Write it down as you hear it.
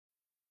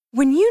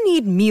When you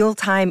need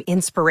mealtime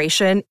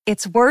inspiration,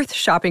 it's worth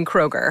shopping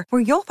Kroger,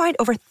 where you'll find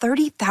over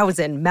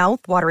 30,000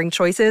 mouth-watering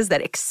choices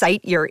that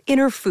excite your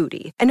inner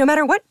foodie. And no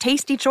matter what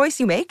tasty choice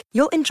you make,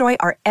 you'll enjoy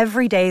our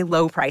everyday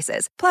low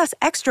prices, plus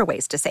extra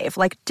ways to save,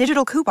 like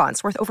digital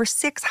coupons worth over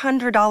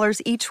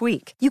 $600 each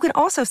week. You can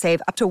also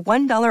save up to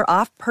 $1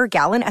 off per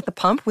gallon at the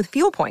pump with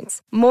fuel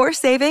points. More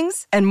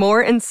savings and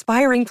more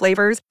inspiring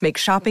flavors make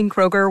shopping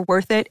Kroger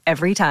worth it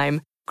every time.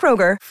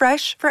 Kroger,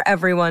 fresh for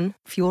everyone.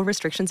 Fuel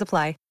restrictions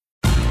apply.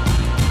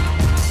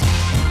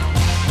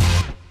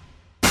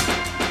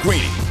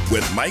 Greeny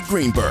with Mike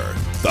Greenberg,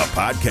 the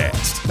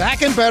podcast.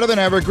 Back and better than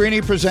ever. Greeny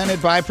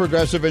presented by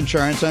Progressive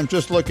Insurance. I'm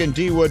just looking.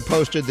 D. Wood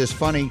posted this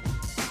funny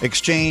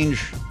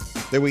exchange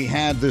that we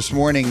had this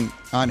morning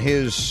on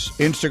his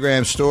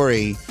Instagram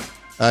story.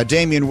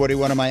 Damian Woody,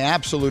 one of my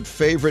absolute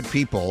favorite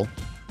people,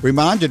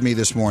 reminded me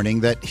this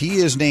morning that he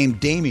is named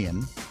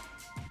Damien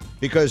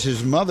because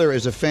his mother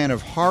is a fan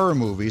of horror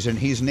movies, and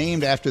he's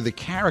named after the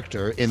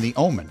character in The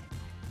Omen.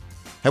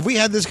 Have we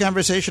had this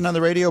conversation on the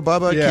radio,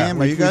 Bubba? Yeah,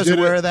 Cam, are you guys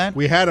aware of that?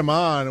 We had him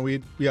on, and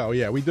we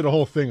did a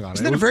whole thing on it.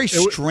 Isn't that a very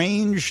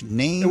strange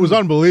name? It was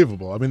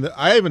unbelievable. I mean,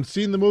 I haven't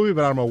seen the movie,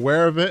 but I'm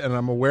aware of it, and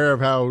I'm aware of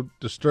how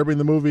disturbing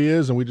the movie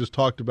is, and we just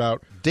talked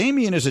about...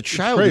 Damien is a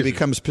child who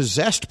becomes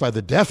possessed by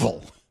the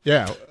devil.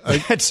 Yeah.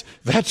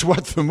 That's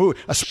what the movie...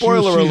 A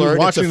spoiler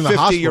alert, it's a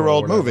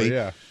 50-year-old movie.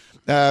 Yeah.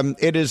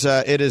 It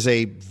is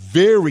a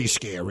very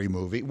scary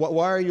movie.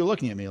 Why are you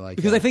looking at me like that?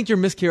 Because I think you're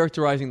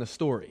mischaracterizing the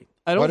story.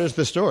 What is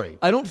the story?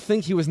 I don't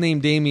think he was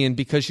named Damien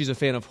because she's a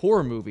fan of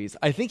horror movies.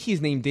 I think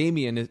he's named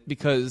Damien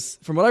because,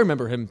 from what I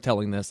remember him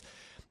telling this,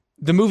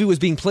 the movie was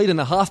being played in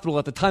the hospital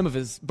at the time of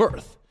his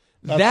birth.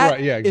 That's that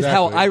right. Yeah, exactly. is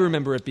how I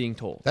remember it being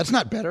told. That's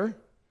not better.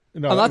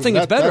 No, I'm not saying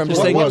it's better. I'm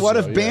just saying... What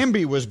if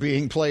Bambi was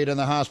being played in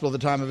the hospital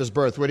at the time of his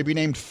birth? Would he be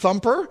named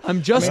Thumper?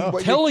 I'm just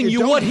telling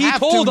you what he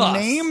told us.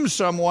 Name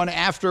someone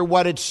after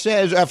what it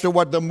says, after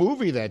what the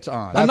movie that's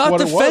on. I'm not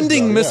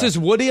defending Mrs.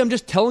 Woody. I'm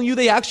just telling you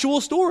the actual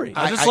story.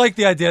 I just like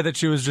the idea that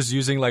she was just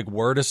using like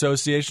word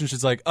association.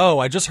 She's like, oh,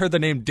 I just heard the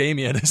name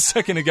Damien a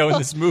second ago in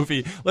this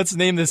movie. Let's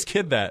name this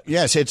kid that.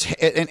 Yes,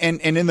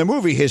 and in the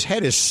movie, his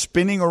head is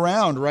spinning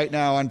around right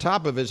now on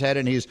top of his head,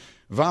 and he's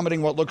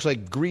vomiting what looks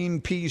like green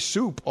pea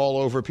soup all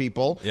over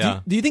people.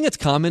 Yeah. Do you think it's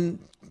common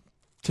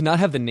to not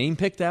have the name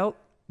picked out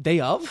day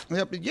of?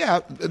 Yeah,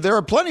 there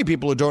are plenty of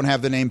people who don't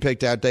have the name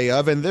picked out day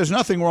of, and there's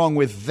nothing wrong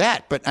with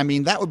that. But, I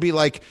mean, that would be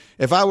like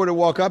if I were to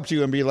walk up to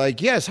you and be like,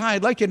 yes, hi,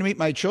 I'd like you to meet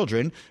my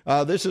children.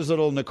 This is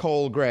little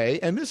Nicole Gray,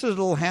 and this is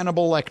little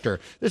Hannibal Lecter.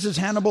 This is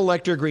Hannibal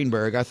Lecter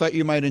Greenberg. I thought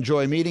you might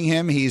enjoy meeting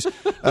him. He's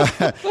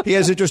he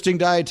has interesting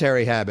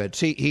dietary habits.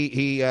 He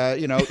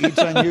eats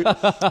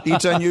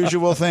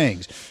unusual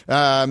things.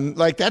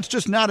 Like, that's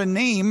just not a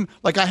name.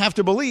 Like, I have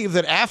to believe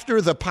that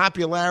after the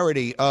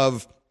popularity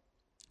of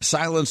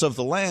Silence of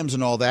the Lambs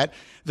and all that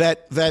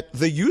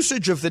the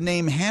usage of the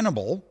name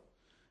Hannibal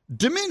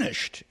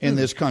diminished in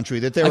this country.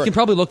 That I can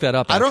probably look that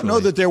up. I don't know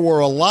that there were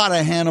a lot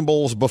of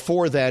Hannibals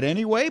before that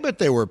anyway, but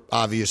there were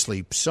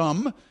obviously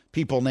some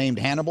people named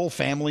Hannibal,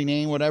 family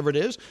name, whatever it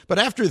is. But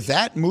after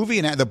that movie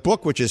and the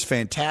book, which is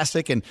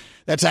fantastic, and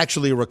that's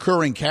actually a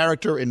recurring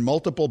character in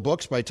multiple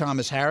books by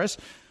Thomas Harris.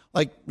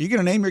 Like, you're going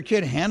to name your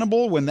kid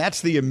Hannibal when that's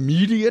the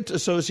immediate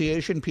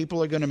association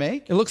people are going to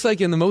make? It looks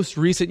like in the most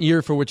recent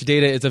year for which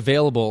data is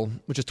available,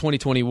 which is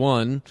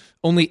 2021,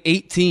 only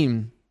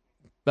 18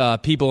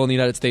 people in the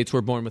United States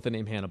were born with the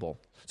name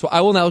Hannibal. So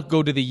I will now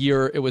go to the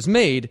year it was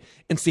made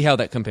and see how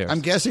that compares.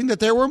 I'm guessing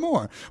that there were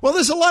more. Well,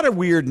 there's a lot of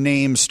weird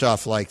name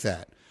stuff like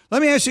that.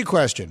 Let me ask you a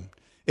question.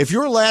 If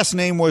your last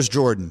name was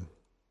Jordan,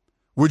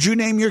 would you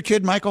name your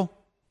kid Michael?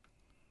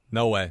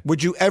 No way.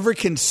 Would you ever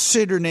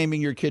consider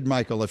naming your kid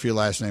Michael if your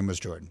last name was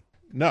Jordan?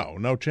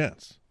 No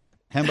chance.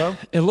 Hembo?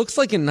 It looks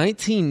like in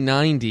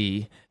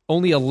 1990,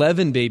 only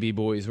 11 baby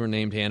boys were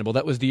named Hannibal.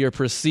 That was the year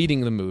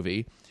preceding the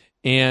movie.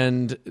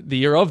 And the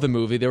year of the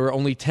movie, there were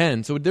only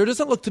 10. So there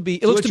doesn't look to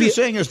be... What you're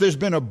saying is there's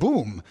been a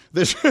boom.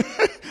 There's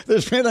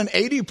been an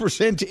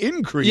 80%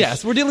 increase.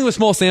 Yes, we're dealing with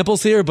small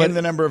samples here, but... in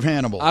the number of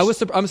Hannibals.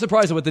 I'm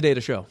surprised at what the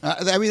data show.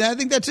 I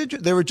think that's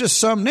interesting. There were just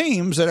some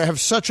names that have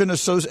such an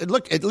association...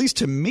 Look, at least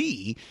to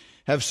me,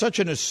 have such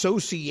an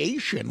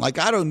association. Like,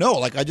 I don't know.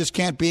 Like, I just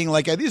can't being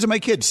like, these are my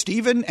kids,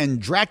 Stephen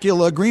and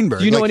Dracula Greenberg.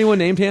 Do you know anyone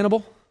named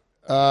Hannibal?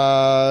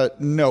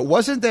 No.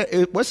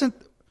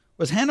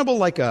 Was Hannibal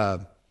like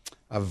a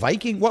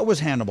Viking? What was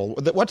Hannibal?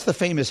 What's the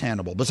famous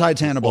Hannibal besides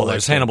Hannibal? Well,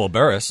 there's Hannibal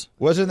Buress.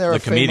 Wasn't there a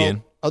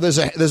comedian? Oh, there's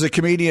a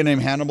comedian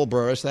named Hannibal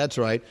Buress. That's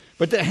right.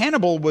 But the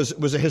Hannibal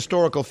was a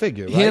historical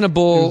figure, right?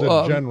 Hannibal, he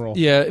was a general.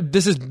 Yeah,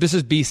 this is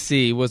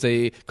BC. Was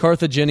a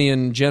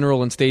Carthaginian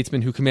general and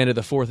statesman who commanded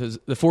the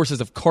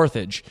forces of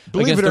Carthage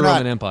against the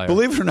Roman Empire.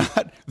 Believe it or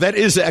not, that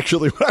is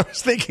actually what I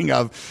was thinking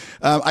of.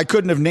 I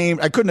couldn't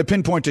have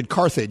pinpointed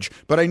Carthage,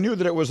 but I knew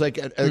that it was like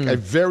a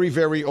very,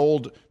 very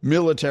old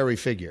military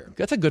figure.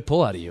 That's a good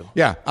pull out of you.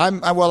 Yeah,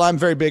 I'm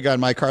very big on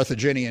my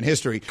Carthaginian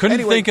history.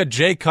 Couldn't think of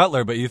Jay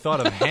Cutler, but you thought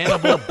of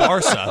Hannibal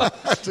Barca.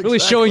 versa. Really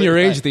showing your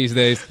age these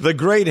days. The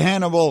great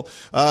Hannibal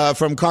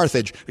from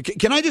Carthage.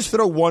 Can I just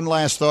throw one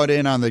last thought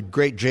in on the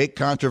great Jake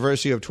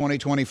controversy of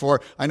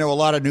 2024? I know a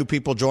lot of new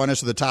people join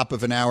us at the top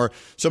of an hour.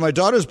 So my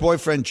daughter's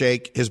boyfriend,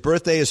 Jake, his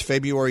birthday is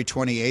February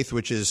 28th,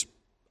 which is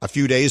a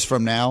few days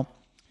from now.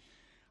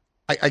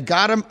 I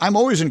got him. I'm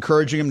always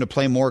encouraging him to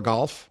play more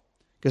golf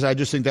because I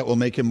just think that will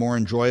make him more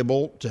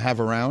enjoyable to have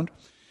around.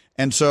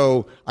 And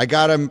so I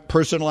got him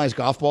personalized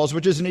golf balls,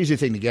 which is an easy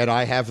thing to get.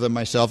 I have them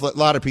myself. A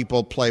lot of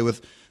people play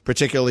with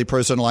particularly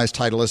personalized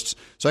Titleists.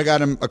 So I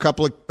got him a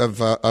couple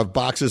of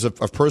boxes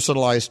of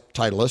personalized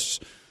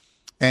Titleists,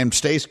 and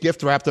Stace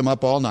gift wrapped them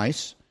up all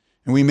nice,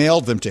 and we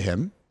mailed them to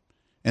him,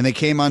 and they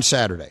came on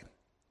Saturday.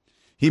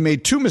 He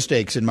made two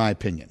mistakes, in my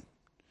opinion.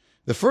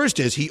 The first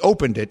is he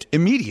opened it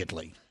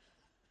immediately.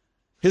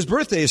 His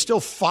birthday is still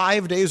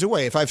 5 days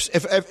away. If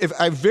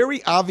I've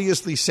very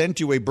obviously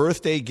sent you a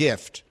birthday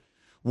gift,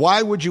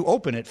 why would you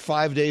open it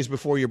 5 days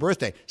before your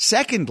birthday?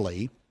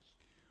 Secondly,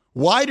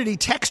 why did he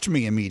text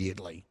me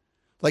immediately?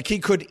 Like, he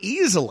could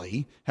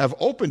easily have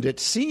opened it,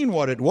 seen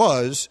what it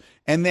was,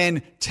 and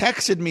then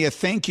texted me a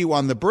thank you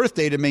on the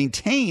birthday to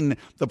maintain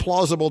the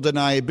plausible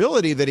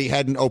deniability that he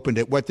hadn't opened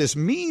it. What this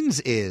means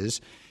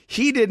is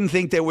he didn't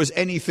think there was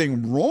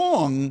anything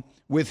wrong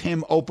with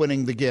him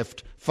opening the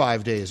gift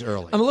 5 days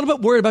early. I'm a little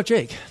bit worried about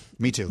Jake.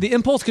 Me too. The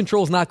impulse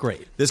control is not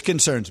great. This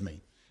concerns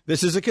me.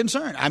 This is a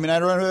concern. I mean, I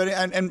don't know.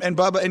 And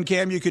Bubba and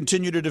Cam, you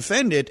continue to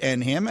defend it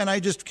and him, and I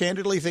just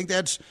candidly think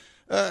that's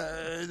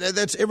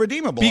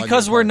irredeemable.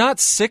 Because we're not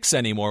 6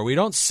 anymore. We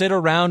don't sit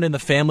around in the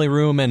family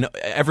room and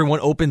everyone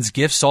opens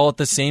gifts all at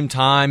the same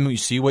time. You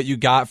see what you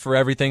got for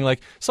everything. Like,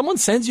 someone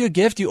sends you a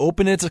gift, you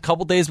open it, it's a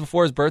couple days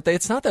before his birthday.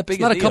 It's not that big a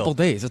deal. It's not a couple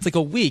days. It's like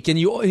a week. And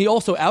he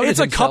also outed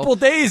himself. It's a couple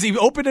days. He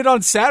opened it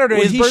on Saturday.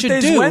 What his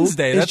birthday's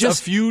Wednesday. That's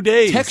just a few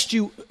days. Text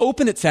you,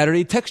 open it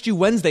Saturday, text you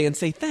Wednesday and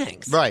say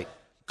thanks. Right.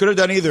 Could have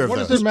done either of those.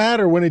 What does it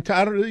matter when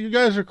you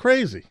guys are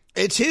crazy?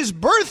 It's his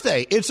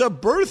birthday. It's a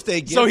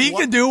birthday gift. So he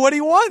can do what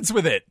he wants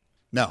with it.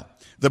 No.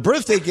 The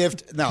birthday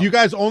gift, no. Do you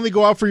guys only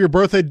go out for your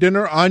birthday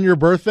dinner on your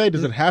birthday?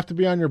 Does it have to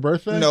be on your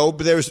birthday? No,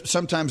 but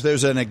sometimes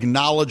there's an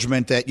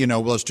acknowledgement that,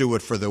 let's do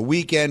it for the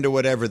weekend or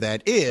whatever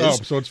that is.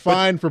 Oh, so it's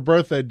fine for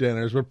birthday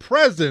dinners, but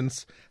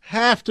presents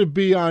have to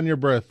be on your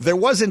birthday. There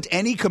wasn't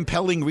any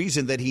compelling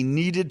reason that he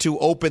needed to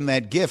open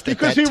that gift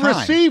because at that time.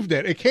 Because he received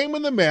it. It came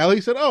in the mail.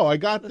 He said, I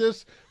got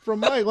this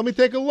from Mike. Let me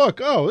take a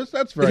look. Oh,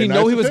 that's very nice. Did he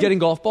know he was getting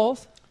golf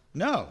balls?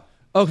 No.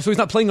 Oh, so he's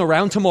not playing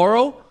around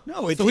tomorrow?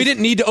 No. So he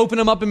didn't need to open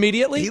them up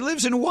immediately? He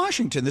lives in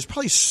Washington. There's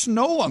probably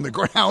snow on the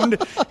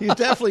ground. He's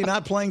definitely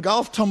not playing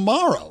golf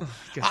tomorrow.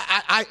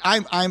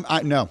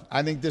 No.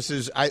 I think this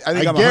is. I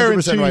think I'm 100%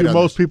 guarantee right. You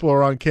most people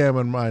are on Cam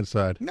and my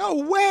side. No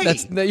way.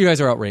 You guys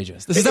are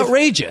outrageous. This is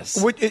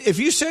outrageous. If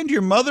you send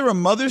your mother a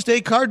Mother's Day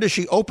card, does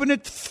she open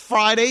it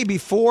Friday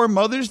before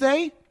Mother's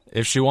Day?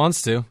 If she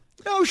wants to.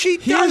 No, she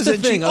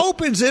doesn't. She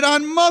opens it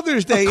on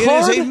Mother's Day. It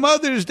is a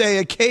Mother's Day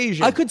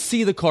occasion. I could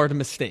see the card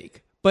mistake.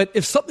 But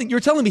if something, you're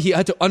telling me he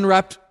had to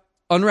unwrap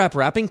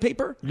wrapping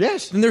paper?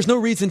 Yes. Then there's no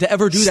reason to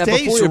ever do that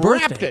before your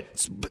birthday. Wrapped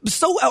it. It's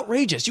so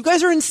outrageous. You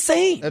guys are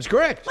insane. That's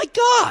correct. My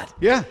God.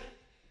 Yeah.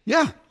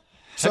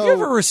 Have you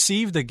ever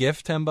received a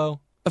gift,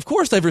 Tembo? Of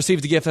course I've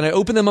received a gift, and I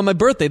open them on my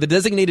birthday, the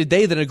designated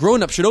day that a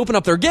grown-up should open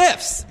up their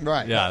gifts.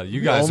 Right. Yeah,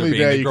 you guys are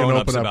being the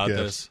grown-ups about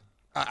this.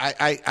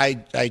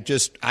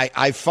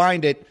 I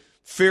find it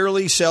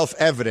fairly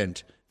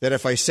self-evident that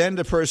if I send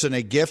a person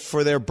a gift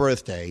for their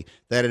birthday,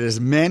 that it is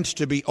meant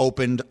to be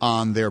opened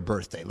on their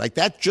birthday. Like,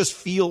 that just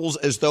feels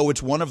as though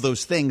it's one of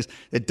those things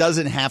that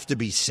doesn't have to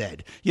be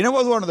said. You know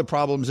what one of the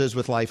problems is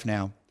with life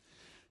now?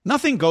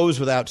 Nothing goes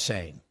without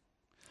saying.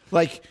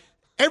 Like,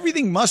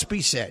 everything must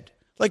be said.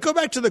 Like, go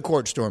back to the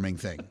court storming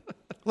thing.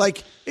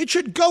 Like, it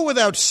should go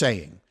without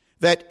saying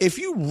that if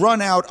you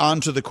run out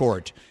onto the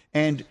court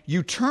and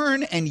you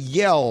turn and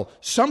yell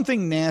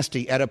something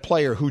nasty at a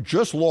player who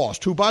just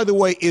lost, who, by the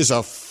way, is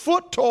a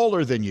foot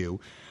taller than you,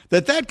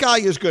 that guy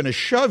is going to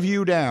shove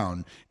you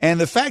down. And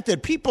the fact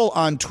that people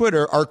on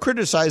Twitter are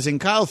criticizing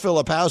Kyle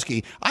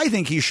Filipowski, I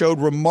think he showed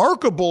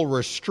remarkable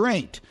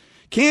restraint.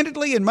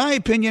 Candidly, in my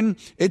opinion,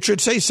 it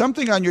should say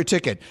something on your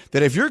ticket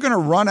that if you're going to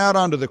run out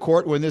onto the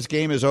court when this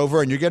game is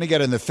over and you're going to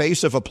get in the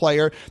face of a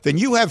player, then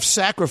you have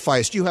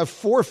sacrificed, you have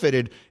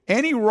forfeited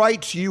any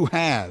rights you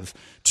have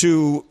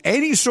to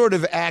any sort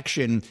of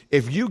action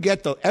if you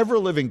get the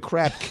ever-living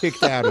crap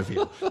kicked out of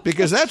you.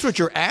 Because that's what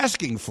you're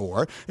asking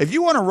for. If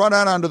you want to run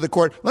out onto the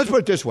court, let's put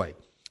it this way.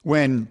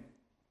 When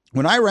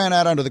I ran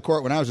out onto the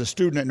court when I was a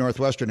student at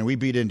Northwestern and we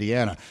beat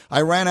Indiana,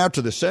 I ran out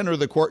to the center of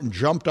the court and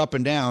jumped up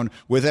and down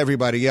with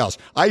everybody else.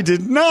 I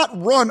did not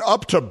run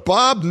up to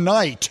Bob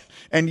Knight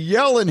and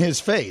yell in his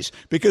face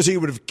because he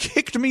would have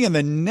kicked me in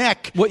the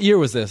neck. What year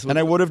was this? And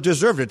I would have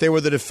deserved it. They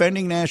were the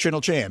defending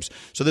national champs.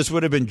 So this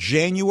would have been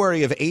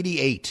January of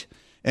 '88.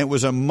 And it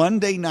was a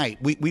Monday night.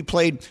 We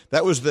played,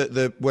 that was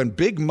the when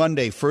Big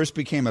Monday first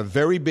became a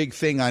very big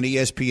thing on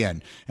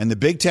ESPN. And the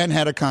Big Ten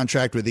had a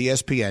contract with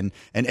ESPN,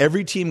 and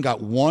every team got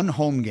one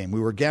home game. We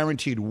were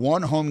guaranteed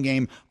one home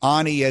game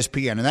on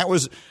ESPN. And that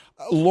was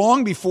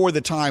long before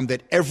the time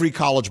that every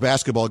college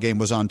basketball game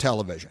was on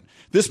television.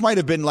 This might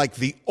have been like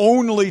the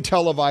only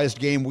televised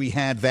game we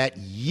had that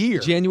year.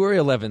 January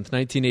 11th,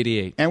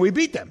 1988. And we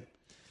beat them.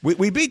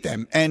 We beat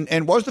them.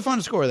 And what was the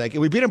final score of that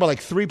game? We beat them by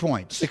like 3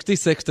 points.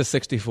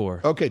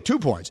 66-64. Okay, 2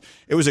 points.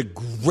 It was a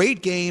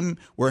great game.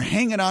 We're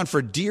hanging on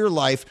for dear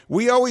life.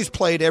 We always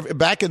played,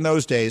 back in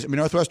those days, I mean,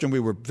 Northwestern, we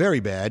were very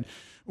bad.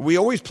 We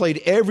always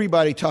played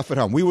everybody tough at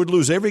home. We would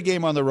lose every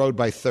game on the road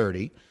by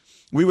 30.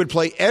 We would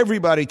play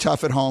everybody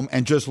tough at home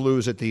and just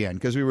lose at the end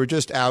because we were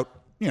just out,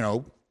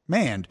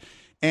 manned.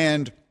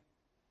 And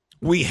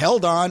we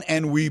held on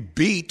and we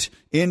beat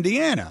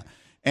Indiana.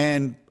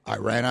 And I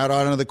ran out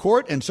onto the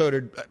court, and so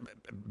did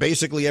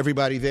basically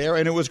everybody there,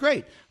 and it was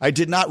great. I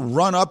did not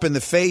run up in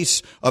the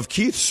face of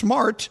Keith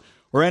Smart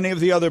or any of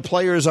the other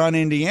players on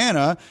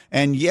Indiana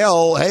and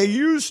yell, "Hey,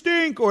 you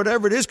stink," or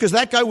whatever it is, because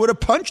that guy would have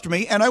punched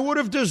me, and I would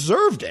have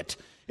deserved it.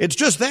 It's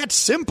just that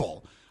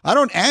simple. I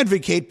don't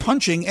advocate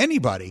punching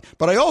anybody,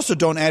 but I also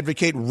don't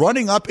advocate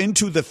running up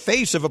into the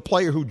face of a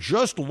player who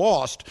just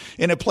lost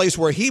in a place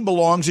where he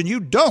belongs and you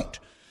don't.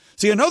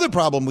 See, another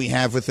problem we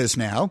have with this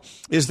now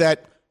is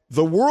that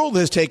the world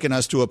has taken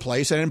us to a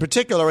place, and in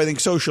particular, I think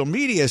social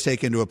media has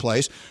taken to a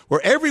place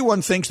where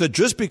everyone thinks that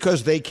just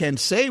because they can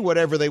say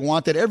whatever they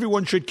want, that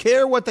everyone should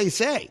care what they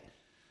say.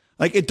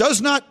 Like, it does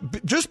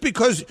not, just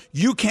because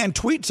you can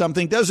tweet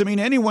something doesn't mean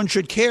anyone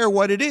should care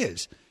what it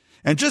is.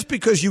 And just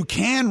because you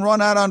can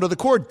run out onto the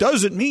court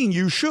doesn't mean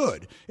you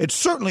should. It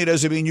certainly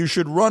doesn't mean you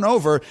should run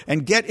over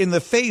and get in the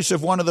face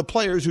of one of the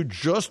players who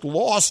just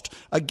lost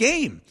a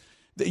game.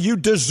 You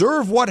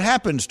deserve what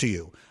happens to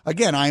you.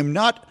 Again, I am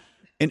not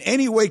in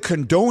any way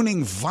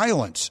condoning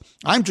violence.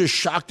 I'm just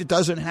shocked it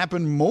doesn't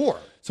happen more.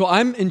 So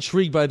I'm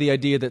intrigued by the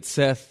idea that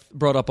Seth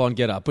brought up on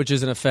Get Up, which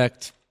is in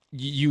effect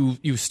you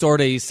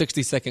start a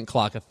 60-second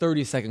clock, a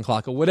 30-second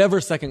clock, a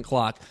whatever second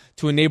clock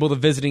to enable the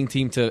visiting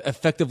team to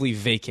effectively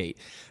vacate.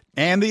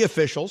 And the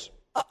officials.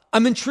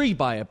 I'm intrigued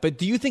by it, but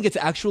do you think it's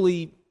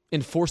actually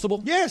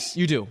enforceable? Yes.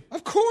 You do?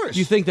 Of course.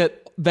 You think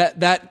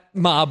that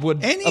mob would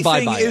abide by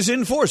it? Anything is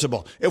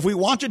enforceable. If we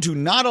wanted to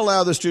not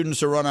allow the students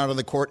to run out of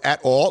the court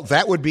at all,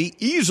 that would be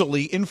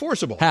easily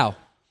enforceable. How?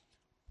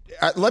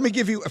 Let me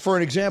give you, for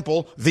an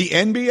example, the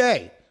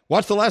NBA.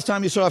 What's the last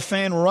time you saw a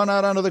fan run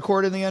out onto the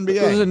court in the NBA?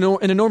 There's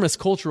an enormous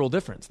cultural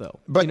difference, though.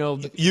 But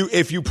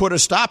if you put a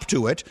stop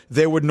to it,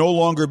 there would no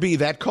longer be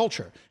that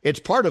culture.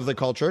 It's part of the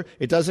culture.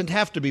 It doesn't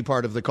have to be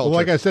part of the culture. Well,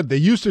 like I said, they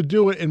used to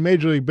do it in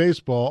Major League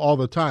Baseball all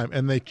the time,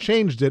 and they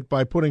changed it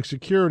by putting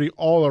security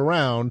all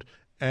around,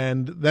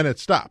 and then it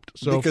stopped.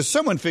 So because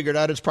someone figured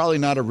out it's probably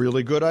not a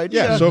really good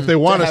idea. Yeah, so if they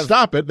want to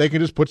stop it, they can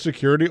just put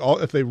security.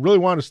 If they really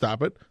want to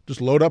stop it,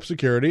 just load up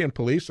security and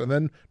police, and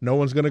then no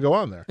one's going to go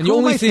on there. And you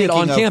only see it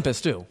on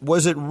campus, too.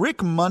 Was it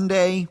Rick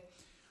Monday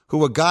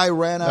who a guy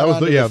ran out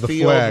onto the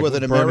field flag, with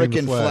an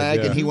American flag,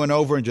 yeah. and he went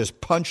over and just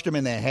punched him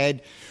in the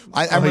head?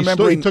 I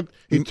remember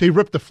he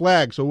ripped the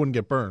flag so it wouldn't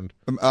get burned.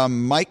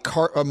 Mike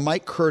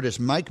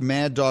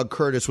Mad Dog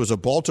Curtis was a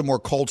Baltimore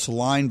Colts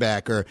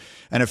linebacker,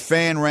 and a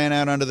fan ran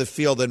out onto the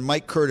field, and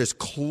Mike Curtis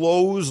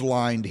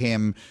clotheslined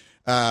him.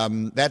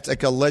 That's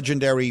like a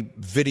legendary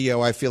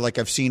video I feel like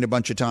I've seen a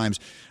bunch of times.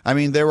 I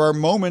mean, there are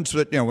moments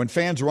that, when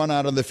fans run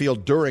out on the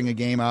field during a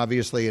game,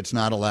 obviously it's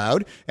not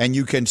allowed, and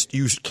you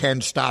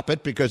can stop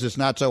it because it's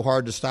not so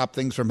hard to stop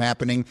things from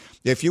happening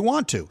if you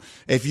want to.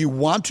 If you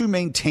want to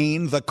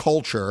maintain the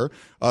culture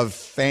of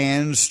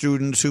fans,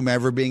 students,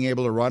 whomever being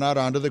able to run out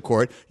onto the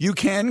court, you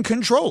can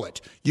control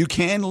it. You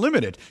can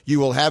limit it. You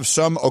will have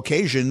some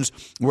occasions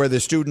where the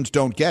students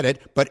don't get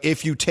it, but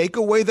if you take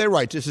away their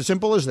rights, it's as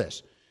simple as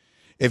this.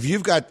 If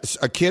you've got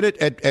a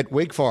kid at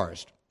Wake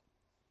Forest,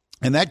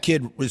 and that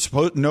kid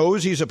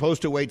knows he's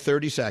supposed to wait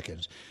 30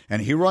 seconds,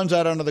 and he runs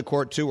out onto the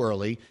court too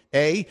early,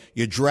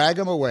 you drag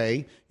him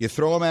away, you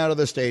throw him out of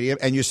the stadium,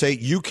 and you say,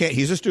 you can't.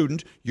 He's a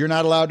student. You're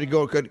not allowed to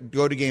go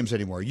to games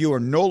anymore. You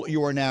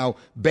are now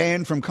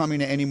banned from coming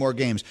to any more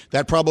games.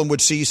 That problem would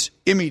cease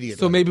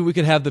immediately. So maybe we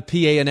could have the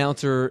PA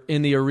announcer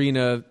in the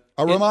arena.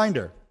 A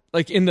reminder.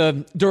 Like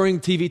during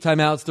TV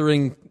timeouts,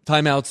 during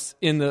timeouts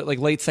in the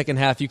late second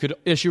half, you could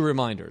issue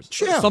reminders.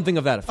 Yeah, something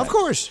of that effect. Of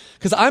course.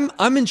 Because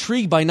I'm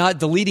intrigued by not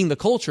deleting the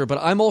culture, but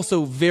I'm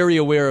also very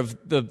aware of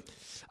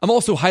I'm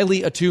also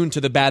highly attuned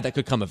to the bad that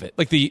could come of it,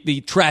 like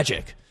the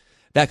tragic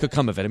that could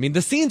come of it. I mean,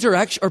 the scenes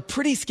are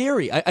pretty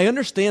scary. I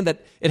understand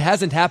that it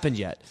hasn't happened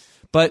yet,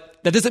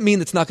 but that doesn't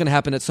mean it's not going to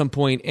happen at some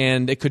point,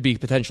 and it could be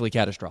potentially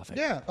catastrophic.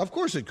 Yeah, of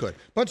course it could.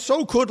 But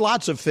so could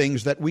lots of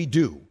things that we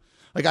do.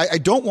 Like I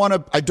don't want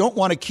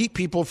to keep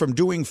people from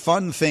doing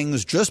fun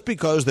things just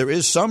because there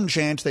is some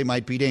chance they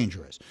might be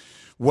dangerous.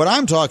 What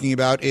I'm talking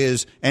about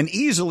is an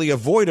easily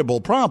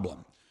avoidable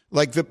problem.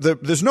 Like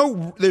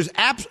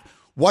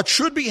what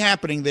should be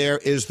happening there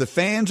is the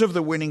fans of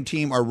the winning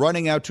team are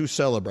running out to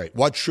celebrate.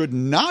 What should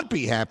not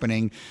be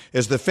happening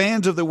is the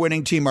fans of the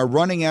winning team are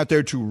running out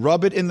there to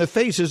rub it in the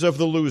faces of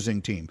the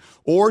losing team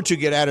or to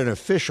get at an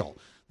official.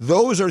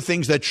 Those are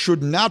things that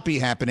should not be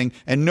happening,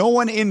 and no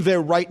one in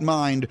their right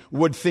mind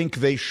would think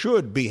they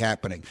should be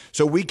happening.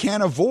 So we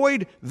can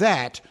avoid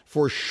that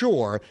for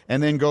sure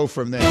and then go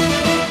from there.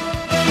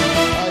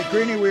 All right,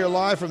 Greeny, we are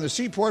live from the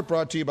Seaport,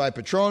 brought to you by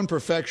Patron.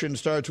 Perfection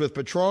starts with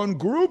Patron.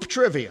 Group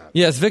trivia.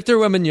 Yes, Victor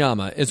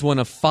Wembanyama is one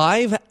of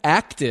 5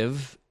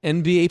 active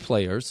NBA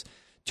players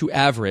to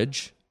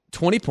average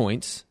 20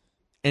 points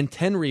and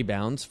 10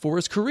 rebounds for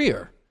his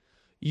career.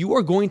 You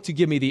are going to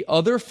give me the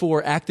other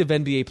 4 active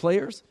NBA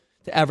players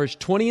to average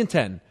 20 and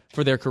 10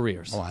 for their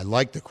careers. Oh, I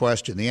like the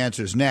question. The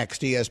answer is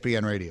next,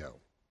 ESPN Radio.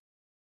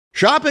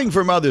 Shopping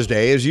for Mother's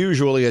Day is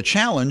usually a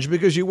challenge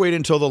because you wait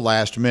until the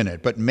last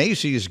minute, but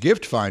Macy's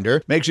Gift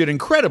Finder makes it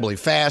incredibly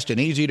fast and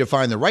easy to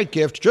find the right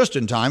gift just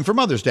in time for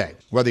Mother's Day.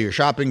 Whether you're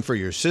shopping for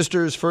your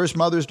sister's first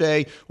Mother's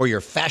Day or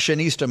your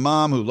fashionista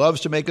mom who loves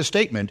to make a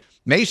statement,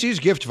 Macy's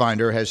Gift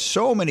Finder has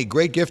so many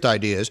great gift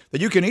ideas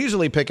that you can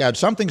easily pick out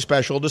something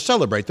special to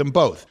celebrate them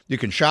both. You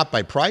can shop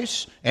by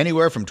price,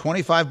 anywhere from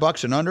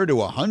 $25 and under to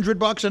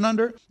 $100 and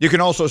under. You can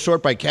also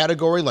sort by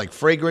category like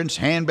fragrance,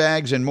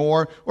 handbags, and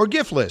more, or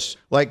gift lists,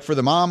 like for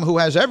the mom who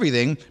has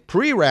everything,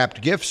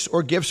 pre-wrapped gifts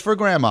or gifts for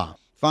grandma.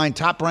 Find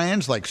top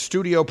brands like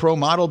Studio Pro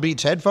Model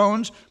Beats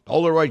headphones,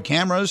 Polaroid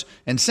cameras,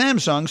 and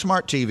Samsung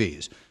smart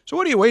TVs. So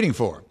what are you waiting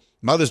for?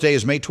 Mother's Day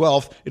is May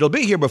 12th. It'll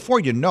be here before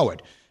you know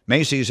it.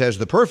 Macy's has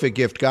the perfect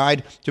gift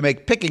guide to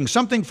make picking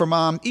something for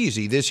mom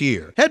easy this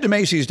year. Head to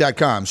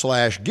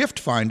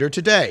Macys.com/giftfinder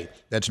today.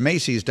 That's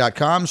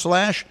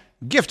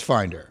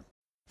Macys.com/giftfinder.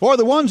 For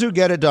the ones who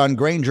get it done,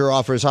 Grainger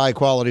offers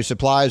high-quality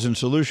supplies and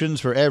solutions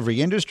for every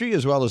industry,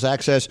 as well as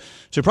access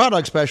to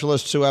product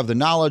specialists who have the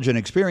knowledge and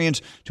experience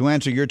to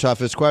answer your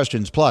toughest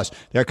questions. Plus,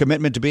 their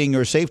commitment to being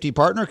your safety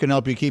partner can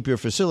help you keep your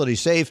facility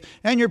safe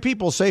and your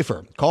people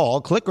safer.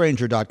 Call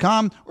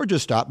clickgrainger.com or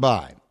just stop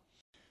by.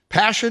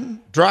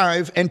 Passion,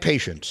 drive, and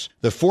patience.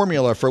 The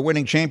formula for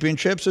winning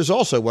championships is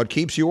also what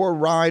keeps your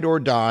ride or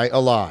die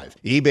alive.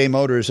 eBay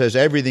Motors has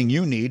everything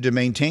you need to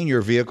maintain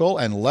your vehicle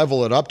and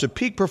level it up to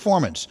peak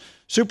performance.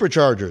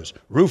 Superchargers,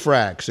 roof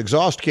racks,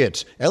 exhaust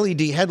kits,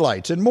 LED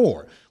headlights, and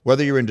more.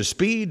 Whether you're into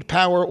speed,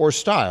 power, or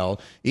style,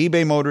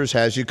 eBay Motors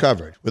has you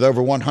covered. With over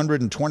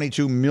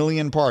 122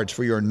 million parts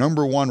for your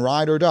number one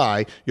ride or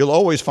die, you'll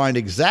always find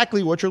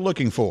exactly what you're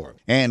looking for.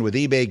 And with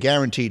eBay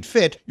Guaranteed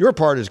Fit, your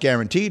part is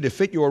guaranteed to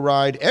fit your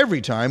ride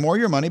every time or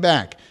your money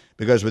back.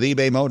 Because with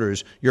eBay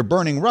Motors, you're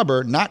burning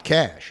rubber, not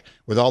cash.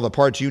 With all the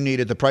parts you need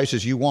at the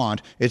prices you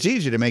want, it's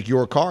easy to make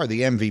your car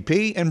the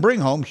MVP and bring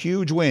home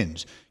huge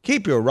wins.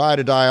 Keep your ride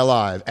or die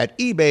alive at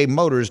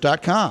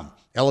ebaymotors.com.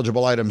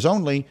 Eligible items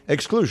only.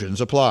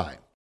 Exclusions apply.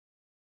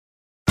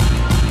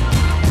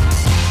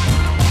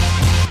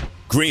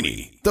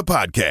 Greeny, the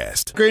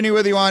podcast. Greeny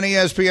with you on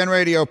ESPN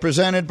Radio,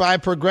 presented by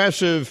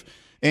Progressive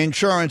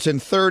Insurance. In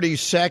 30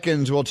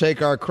 seconds, we'll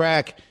take our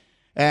crack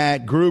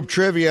at group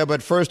trivia.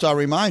 But first, I'll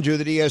remind you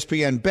that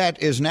ESPN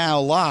Bet is now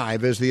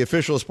live as the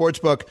official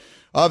sportsbook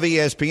of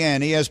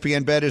ESPN.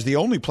 ESPN Bet is the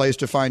only place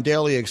to find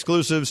daily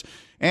exclusives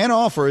and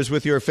offers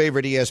with your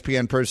favorite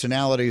ESPN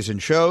personalities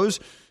and shows.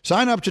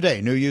 Sign up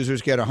today. New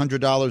users get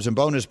 $100 in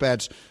bonus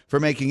bets for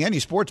making any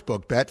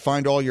sportsbook bet.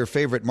 Find all your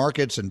favorite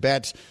markets and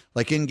bets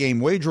like in-game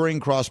wagering,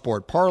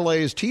 cross-sport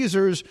parlays,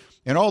 teasers,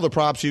 and all the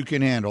props you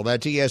can handle.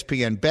 That's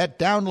ESPN Bet.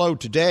 Download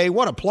today.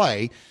 What a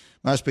play.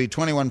 Must be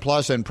 21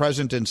 plus and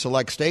present in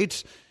select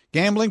states.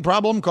 Gambling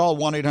problem? Call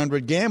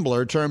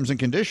 1-800-GAMBLER. Terms and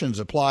conditions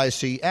apply.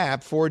 See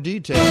app for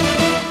details.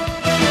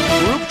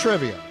 Group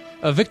trivia.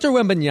 Victor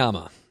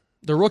Wembanyama,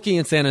 the rookie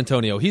in San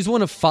Antonio, he's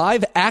one of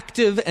 5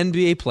 active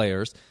NBA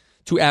players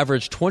to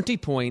average 20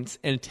 points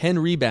and 10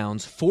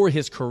 rebounds for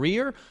his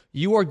career.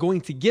 You are going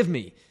to give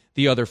me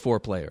the other 4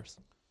 players.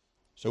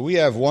 So we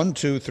have 1,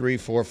 2, 3,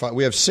 4, 5.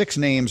 We have 6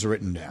 names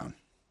written down.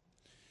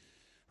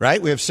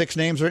 Right? We have 6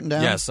 names written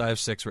down? Yes, I have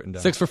 6 written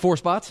down. 6 for 4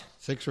 spots?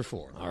 6 for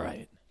 4. All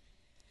right.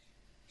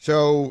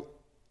 So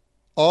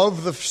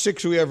of the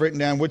 6 we have written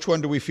down, which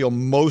one do we feel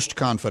most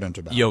confident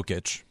about?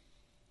 Jokic.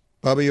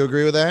 Bubba, you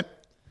agree with that?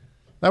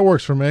 That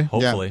works for me.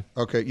 Hopefully.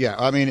 Yeah. Okay, yeah.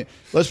 I mean,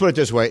 let's put it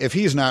this way. If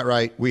he's not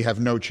right, we have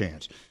no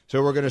chance.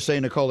 So we're going to say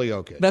Nikola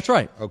Jokic. That's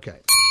right. Okay.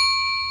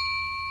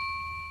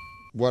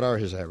 What are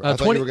his averages? I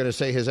thought 20 you were going to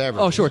say his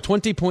averages. Oh, sure.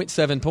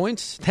 20.7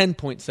 points,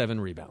 10.7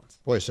 rebounds.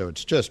 Boy, so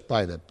it's just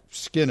by the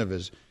skin of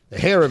the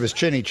hair of his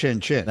chin.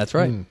 That's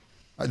right.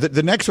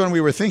 The next one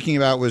we were thinking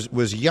about was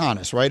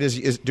Giannis,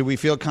 right? Do we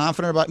feel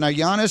confident about now?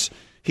 Giannis,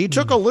 he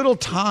took a little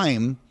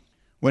time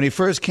when he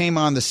first came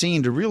on the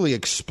scene to really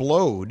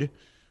explode,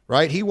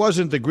 right? He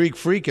wasn't the Greek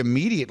freak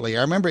immediately.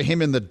 I remember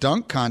him in the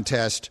dunk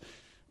contest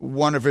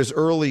one of his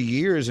early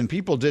years, and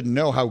people didn't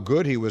know how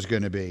good he was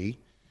going to be.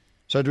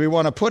 So do we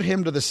want to put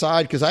him to the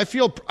side? Because I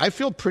feel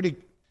pretty.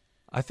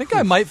 I think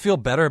I might feel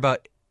better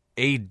about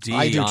AD.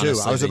 I do too.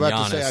 I was about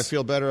Giannis. to say I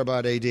feel better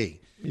about AD.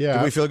 Yeah.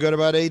 Do we feel good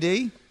about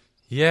AD?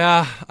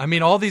 Yeah, I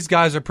mean, all these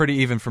guys are pretty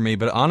even for me,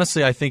 but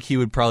honestly, I think he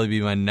would probably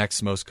be my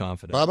next most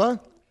confident. Bubba?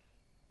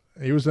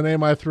 He was the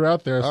name I threw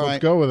out there, so All let's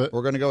right. go with it.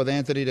 We're going to go with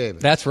Anthony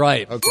Davis. That's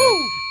right. Okay.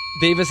 Woo!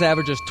 Davis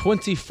averages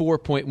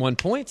 24.1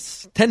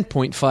 points,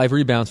 10.5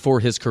 rebounds for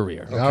his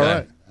career. Okay. All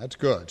right. That's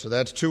good. So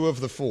that's 2 of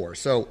the 4.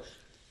 So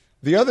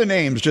the other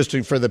names, just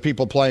for the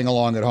people playing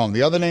along at home,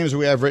 the other names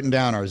we have written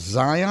down are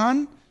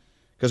Zion,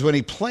 because when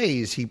he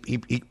plays, he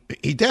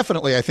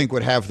definitely, I think,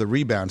 would have the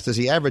rebounds. Does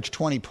he average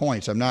 20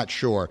 points? I'm not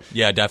sure.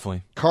 Yeah,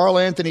 definitely. Karl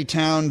Anthony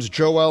Towns,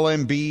 Joel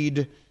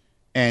Embiid,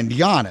 and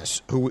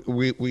Giannis, who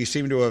we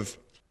seem to have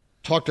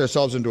talked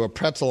ourselves into a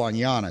pretzel on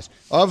Giannis.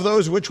 Of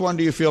those, which one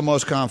do you feel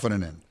most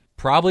confident in?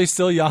 Probably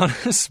still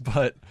Giannis,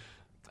 but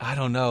I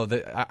don't know.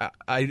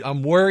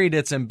 I'm worried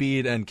it's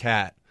Embiid and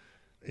Cat.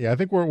 Yeah, I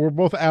think we're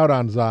both out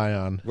on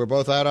Zion. We're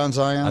both out on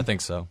Zion? I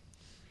think so.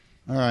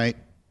 All right.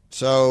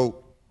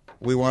 So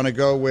we want to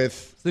go with...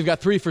 So they've got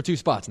 3 for 2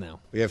 spots now.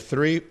 We have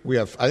 3.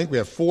 I think we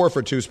have 4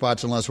 for 2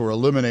 spots unless we're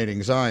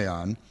eliminating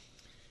Zion.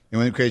 In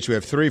which case we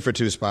have 3 for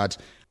 2 spots.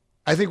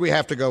 I think we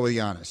have to go with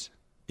Giannis.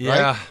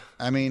 Yeah. Right?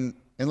 I mean,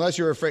 unless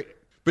you're afraid...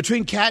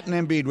 Between Kat and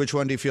Embiid, which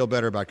one do you feel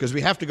better about? Because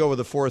we have to go with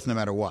the 4th no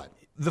matter what.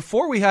 The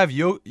 4 we have,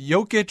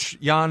 Jokic,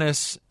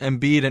 Giannis,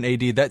 Embiid, and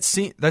AD,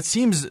 that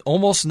seems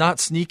almost not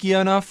sneaky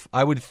enough.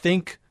 I would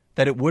think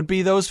that it would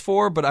be those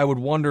 4, but I would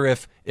wonder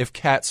if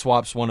Cat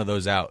swaps one of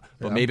those out.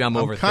 But maybe I'm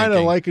overthinking. I'm kind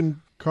of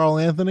liking Karl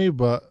Anthony,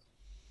 but...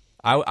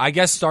 I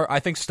guess start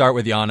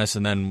with Giannis,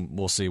 and then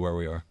we'll see where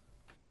we are.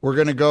 We're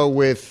going to go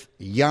with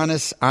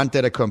Giannis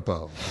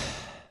Antetokounmpo.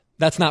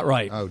 That's not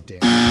right. Oh,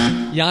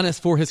 damn.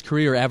 Giannis, for his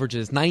career,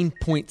 averages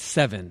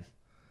 9.7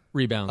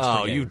 rebounds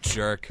per game. You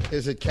jerk.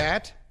 Is it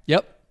Cat?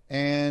 Yep.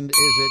 And is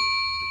it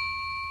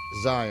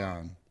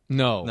Zion?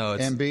 No.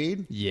 It's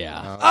Embiid?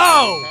 Yeah.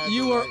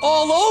 You are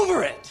all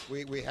over it.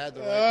 We had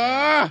the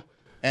right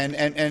and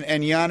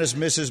Giannis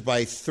misses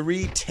by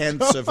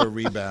 0.3 of a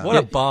rebound. What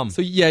a bum.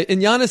 So, yeah,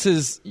 and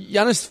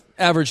Giannis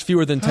averaged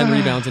fewer than 10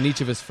 rebounds in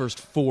each of his first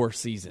 4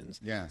 seasons.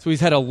 Yeah. So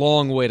he's had a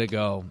long way to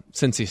go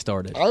since he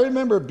started. I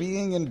remember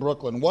being in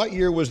Brooklyn. What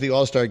year was the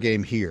All-Star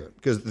game here?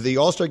 Because the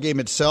All-Star game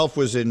itself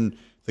was in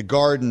the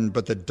Garden,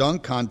 but the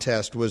dunk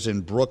contest was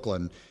in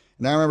Brooklyn.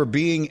 And I remember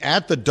being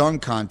at the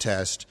dunk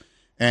contest,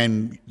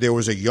 and there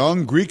was a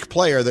young Greek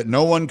player that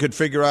no one could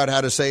figure out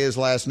how to say his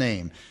last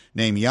name,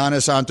 named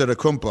Giannis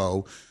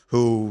Antetokounmpo,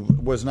 who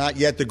was not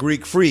yet the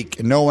Greek freak,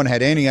 and no one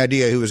had any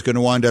idea who was going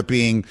to wind up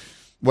being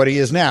what he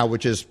is now,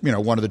 which is,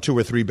 one of the 2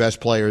 or 3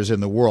 best players in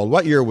the world.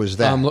 What year was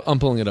that? I'm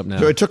pulling it up now.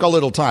 So it took a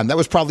little time. That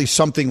was probably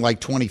something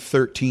like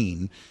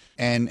 2013,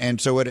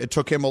 and so it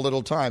took him a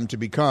little time to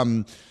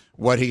become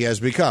what he has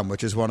become,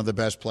 which is one of the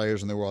best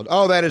players in the world.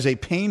 Oh, that is a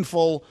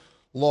painful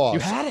loss. You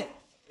had it.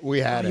 We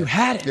had it. You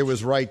had it. It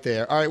was right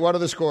there. All right, what are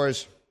the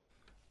scores?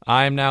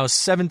 I am now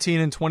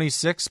 17-26.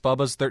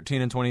 Bubba's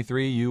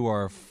 13-23. You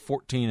are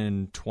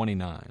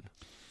 14-29.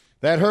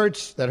 That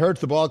hurts. That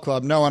hurts the ball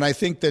club. No, and I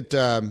think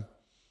that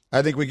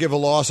we give a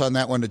loss on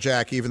that one to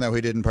Jack, even though he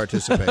didn't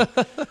participate,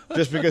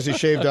 just because he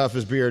shaved off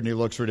his beard and he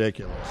looks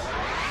ridiculous.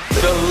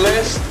 The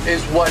list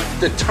is what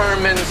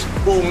determines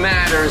who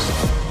matters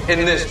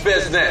in this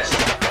business.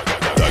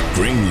 The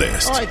Green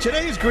List. All right,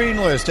 today's Green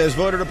List, as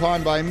voted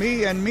upon by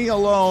me and me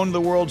alone,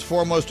 the world's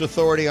foremost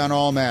authority on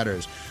all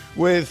matters.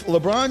 With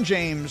LeBron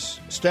James,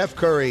 Steph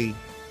Curry,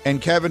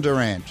 and Kevin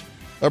Durant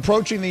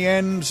approaching the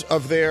ends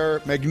of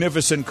their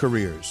magnificent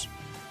careers,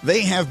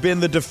 they have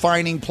been the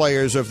defining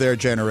players of their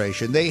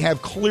generation. They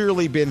have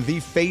clearly been the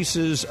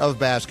faces of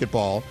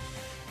basketball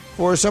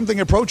for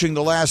something approaching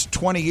the last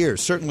 20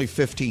 years, certainly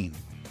 15.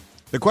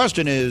 The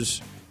question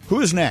is,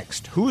 who's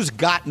next? Who's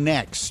got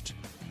next?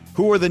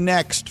 Who are the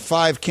next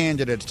 5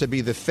 candidates to be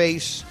the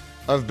face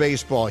of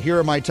baseball? Here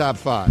are my top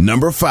 5.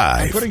 Number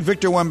 5. I'm putting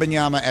Victor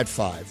Wembanyama at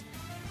 5.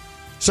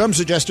 Some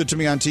suggested to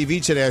me on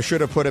TV today I should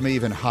have put him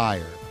even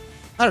higher.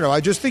 I don't know.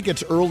 I just think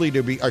it's early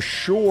to be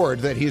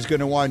assured that he's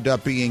going to wind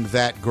up being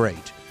that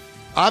great.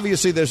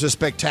 Obviously, there's a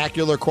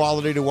spectacular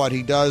quality to what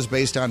he does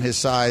based on his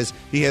size.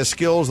 He has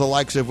skills the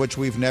likes of which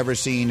we've never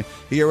seen.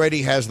 He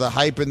already has the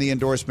hype and the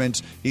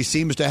endorsements. He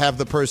seems to have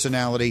the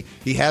personality.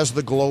 He has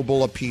the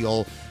global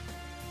appeal.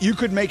 You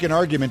could make an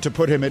argument to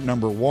put him at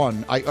number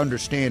 1. I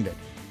understand it.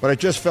 But it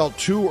just felt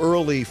too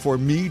early for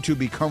me to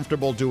be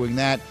comfortable doing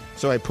that,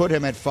 so I put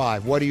him at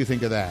 5. What do you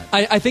think of that?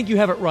 I think you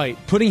have it right.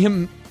 Putting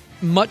him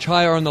much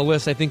higher on the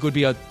list, I think, would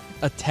be a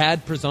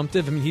tad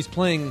presumptive. I mean, he's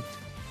playing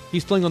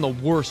on the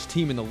worst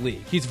team in the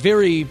league. He's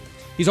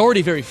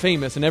already very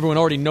famous, and everyone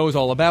already knows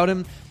all about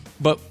him.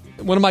 But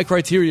one of my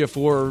criteria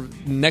for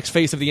next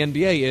face of the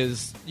NBA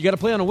is you got to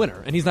play on a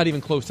winner, and he's not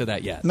even close to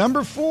that yet.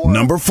 Number 4.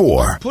 Number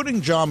 4.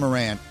 Putting Ja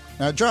Morant.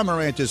 Now, Ja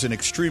Morant is an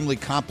extremely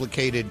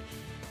complicated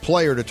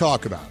player to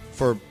talk about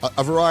for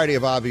a variety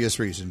of obvious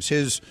reasons.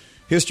 His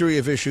history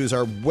of issues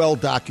are well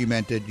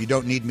documented. You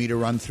don't need me to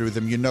run through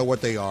them. You know what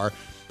they are.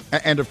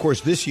 And, of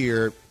course, this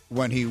year,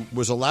 when he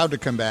was allowed to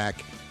come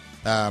back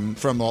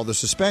from all the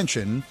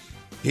suspension,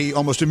 he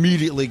almost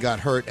immediately got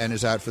hurt and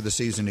is out for the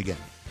season again.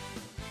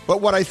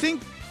 But what I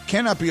think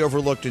cannot be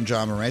overlooked in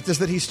Ja Morant is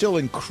that he's still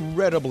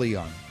incredibly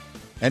young.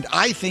 And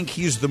I think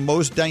he's the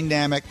most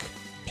dynamic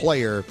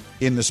player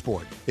in the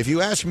sport. If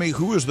you ask me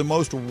who is the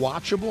most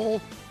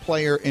watchable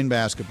player in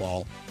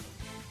basketball,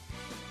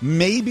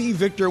 maybe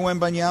Victor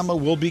Wembanyama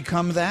will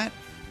become that.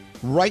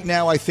 Right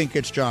now, I think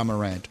it's Ja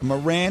Morant.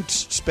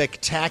 Morant's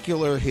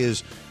spectacular,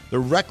 the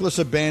reckless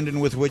abandon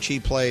with which he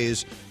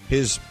plays,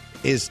 his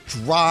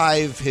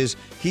drive,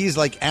 he's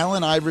like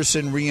Allen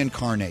Iverson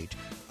reincarnate.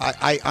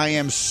 I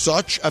am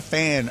such a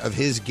fan of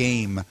his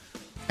game.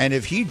 And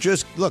if he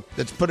just,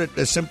 let's put it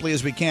as simply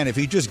as we can, if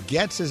he just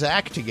gets his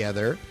act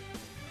together,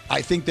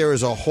 I think there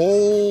is a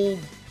whole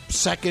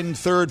second,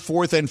 third,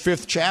 fourth, and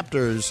fifth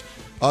chapters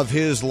of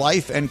his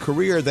life and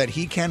career that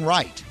he can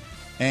write.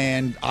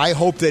 And I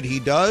hope that he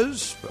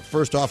does,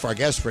 first off, I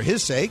guess, for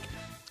his sake,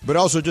 but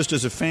also just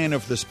as a fan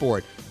of the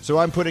sport. So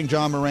I'm putting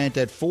Ja Morant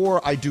at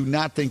 4. I do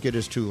not think it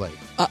is too late.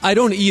 I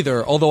don't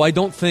either, although I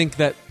don't think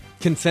that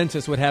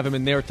consensus would have him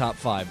in their top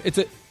 5.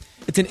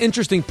 It's an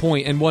interesting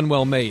point and one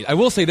well made. I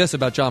will say this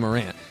about Ja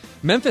Morant.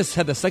 Memphis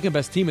had the second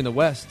best team in the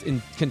West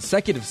in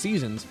consecutive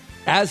seasons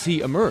as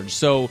he emerged.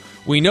 So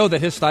we know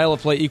that his style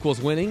of play equals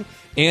winning,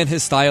 and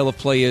his style of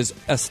play is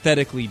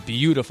aesthetically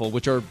beautiful,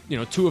 which are,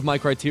 two of my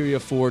criteria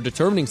for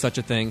determining such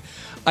a thing.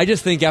 I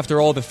just think after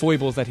all the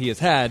foibles that he has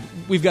had,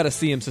 we've got to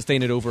see him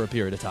sustain it over a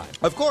period of time.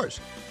 Of course.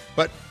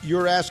 But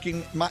you're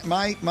asking,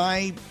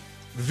 my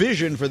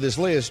vision for this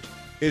list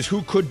is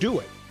who could do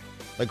it.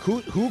 Like,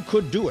 who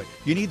could do it?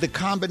 You need the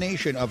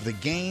combination of the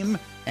game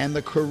and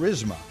the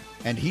charisma.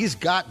 And he's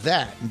got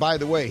that. And by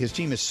the way, his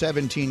team is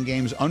 17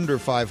 games under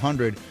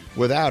 500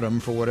 without him,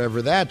 for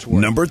whatever that's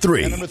worth. Number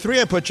 3. And number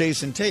 3, I put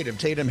Jason Tatum.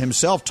 Tatum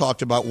himself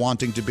talked about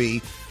wanting to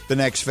be the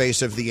next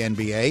face of the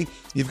NBA.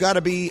 You've got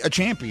to be a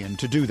champion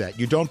to do that.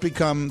 You don't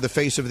become the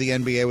face of the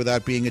NBA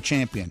without being a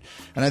champion.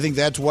 And I think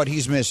that's what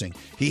he's missing.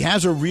 He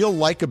has a real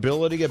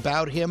likability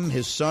about him.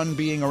 His son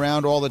being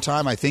around all the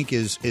time, I think,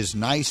 is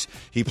nice.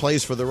 He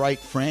plays for the right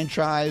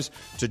franchise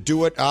to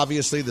do it.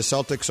 Obviously, the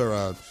Celtics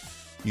are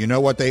you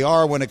know what they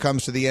are when it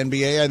comes to the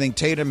NBA. I think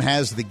Tatum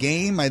has the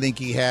game. I think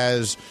he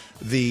has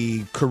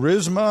the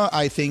charisma.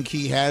 I think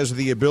he has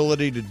the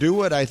ability to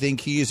do it. I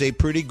think he is a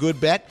pretty good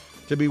bet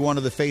to be one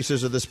of the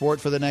faces of the sport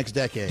for the next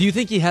decade. Do you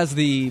think he has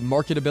the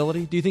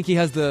marketability? Do you think he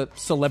has the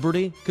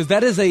celebrity? Because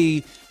that's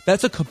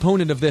a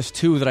component of this,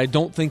 too, that I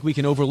don't think we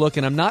can overlook,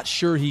 and I'm not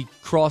sure he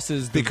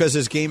crosses because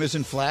his game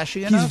isn't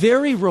flashy enough? He's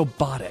very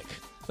robotic.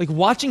 Like,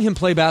 watching him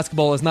play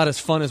basketball is not as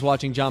fun as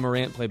watching Ja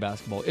Morant play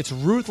basketball. It's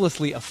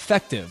ruthlessly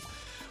effective.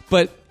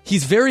 But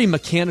he's very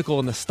mechanical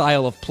in the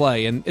style of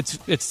play, and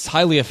it's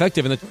highly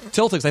effective. And the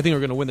Celtics, I think, are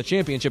going to win the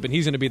championship, and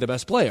he's going to be the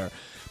best player.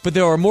 But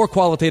there are more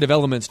qualitative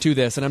elements to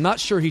this, and I'm not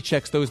sure he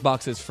checks those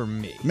boxes for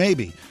me.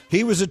 Maybe.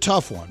 He was a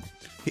tough one.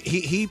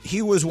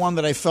 He was one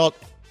that I felt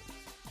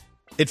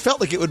it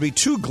felt like it would be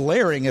too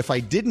glaring if I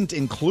didn't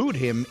include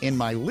him in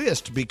my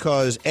list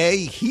because, A,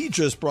 he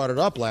just brought it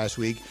up last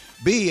week.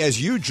 B,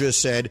 as you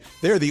just said,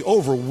 they're the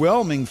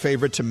overwhelming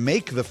favorite to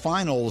make the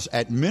finals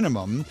at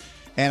minimum.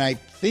 And I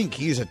think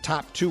he's a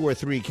top 2 or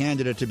 3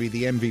 candidate to be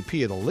the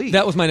MVP of the league.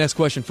 That was my next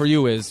question for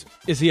you is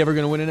he ever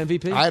going to win an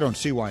MVP? I don't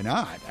see why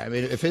not. I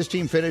mean, if his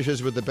team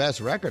finishes with the best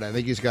record, I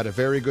think he's got a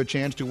very good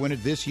chance to win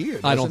it this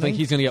year. I don't think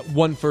he's going to get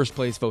one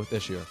first-place vote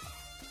this year.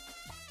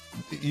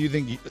 You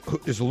think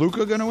 – is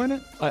Luka going to win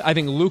it? I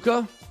think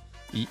Luka,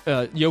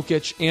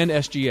 Jokic, and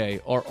SGA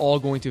are all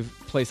going to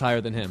place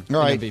higher than him. All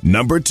right. MVP.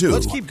 Number 2.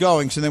 Let's keep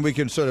going so then we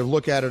can sort of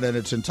look at it in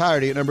its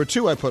entirety. At number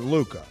 2, I put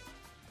Luka.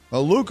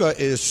 Well, Luka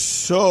is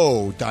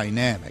so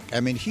dynamic. I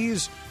mean,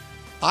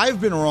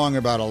 I've been wrong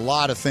about a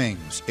lot of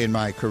things in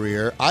my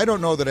career. I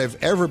don't know that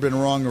I've ever been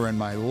wronger in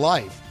my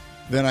life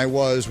than I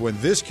was when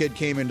this kid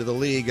came into the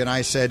league and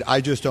I said,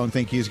 I just don't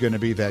think he's going to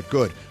be that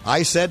good.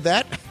 I said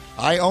that.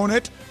 I own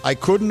it. I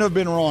couldn't have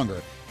been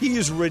wronger. He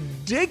is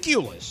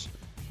ridiculous.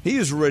 He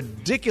is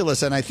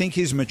ridiculous, and I think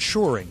he's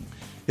maturing.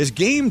 His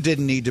game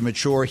didn't need to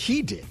mature.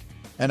 He did.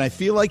 And I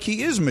feel like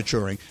he is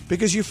maturing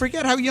because you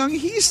forget how young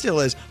he still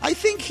is. I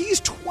think he's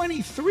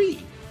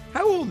 23.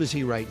 How old is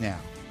he right now?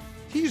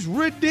 He's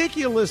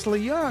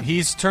ridiculously young.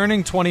 He's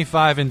turning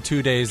 25 in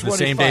 2 days, 25.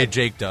 The same day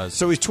Jake does.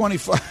 So he's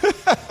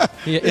 25.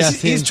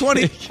 He's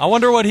 20. I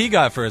wonder what he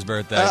got for his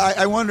birthday.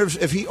 I wonder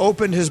if he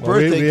opened his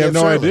birthday we have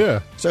no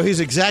idea. So he's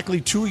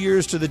exactly 2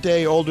 years to the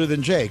day older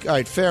than Jake. All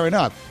right, fair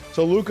enough.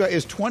 So Luka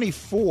is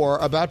 24,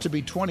 about to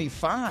be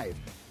 25.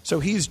 So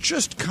he's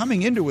just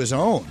coming into his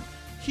own.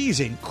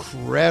 He's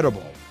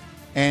incredible.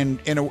 And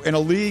in a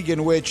league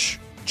in which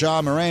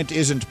Ja Morant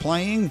isn't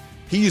playing,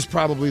 he's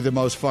probably the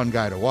most fun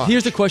guy to watch.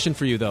 Here's a question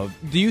for you, though.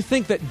 Do you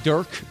think that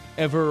Dirk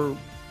ever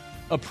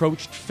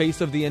approached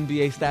face of the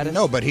NBA status?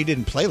 No, but he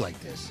didn't play like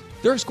this.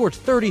 Dirk scored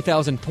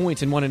 30,000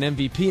 points and won an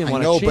MVP and won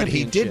a championship. I know, but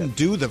he didn't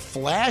do the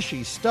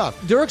flashy stuff.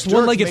 Dirk's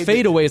one-legged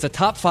fadeaway is a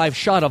top 5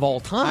 shot of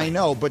all time. I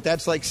know, but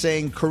that's like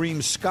saying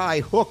Kareem's sky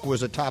hook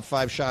was a top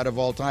 5 shot of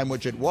all time,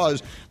 which it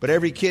was, but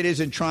every kid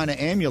isn't trying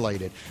to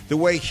emulate it. The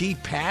way he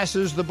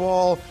passes the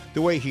ball,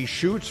 the way he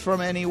shoots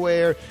from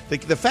anywhere,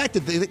 the fact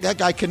that that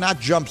guy cannot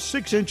jump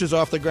 6 inches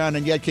off the ground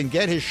and yet can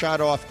get his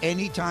shot off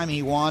anytime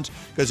he wants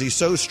because he's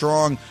so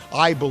strong,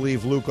 I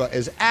believe Luka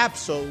is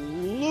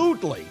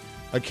absolutely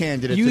a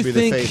candidate to be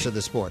the face of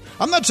the sport.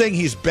 I'm not saying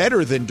he's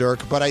better than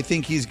Dirk, but I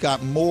think he's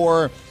got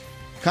more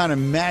kind of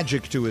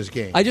magic to his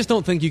game. I just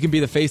don't think you can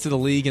be the face of the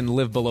league and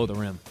live below the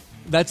rim.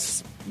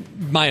 That's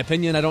my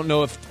opinion. I don't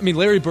know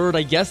Larry Bird,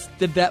 I guess,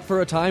 did that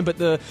for a time, but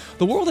the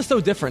world is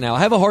so different now. I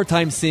have a hard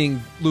time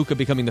seeing Luka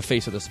becoming the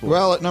face of the sport.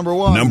 Well, at number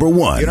one,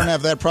 you don't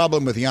have that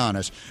problem with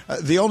Giannis.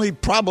 The only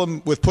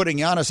problem with putting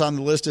Giannis on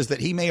the list is that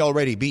he may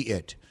already be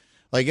it.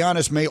 Like,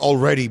 Giannis may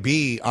already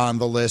be on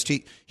the list.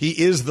 He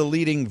is the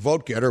leading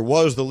vote getter,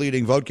 was the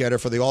leading vote getter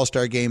for the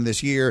All-Star game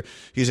this year.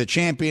 He's a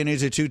champion.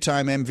 He's a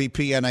two-time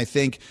MVP. And I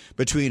think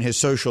between his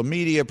social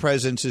media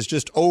presence, his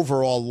just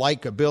overall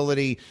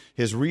likability,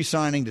 his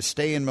re-signing to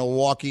stay in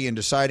Milwaukee and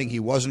deciding he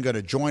wasn't going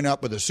to join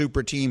up with a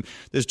super team,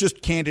 there's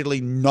just candidly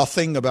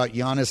nothing about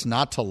Giannis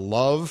not to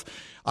love.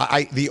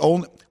 I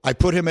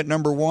put him at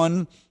number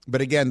one. But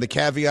again, the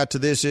caveat to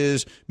this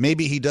is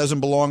maybe he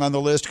doesn't belong on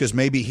the list because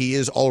maybe he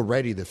is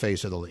already the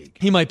face of the league.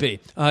 He might be.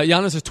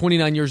 Giannis is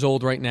 29 years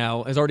old right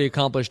now, has already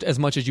accomplished as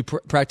much as you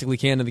practically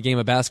can in the game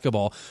of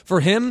basketball. For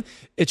him,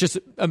 it's just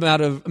a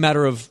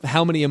matter of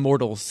how many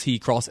immortals he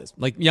crosses.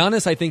 Like,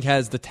 Giannis, I think,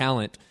 has the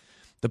talent,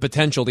 the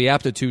potential, the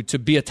aptitude to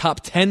be a top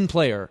 10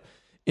 player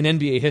in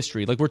NBA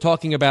history. Like, we're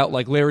talking about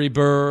like Larry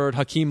Bird,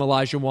 Hakeem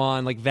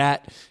Olajuwon, like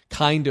that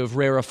kind of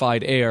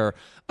rarefied air.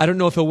 I don't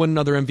know if he'll win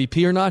another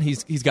MVP or not.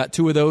 He's got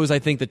two of those. I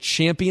think the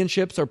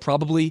championships are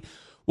probably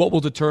what will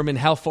determine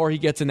how far he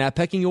gets in that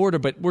pecking order,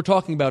 but we're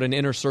talking about an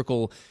inner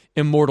circle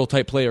immortal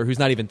type player who's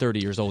not even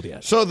 30 years old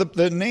yet. So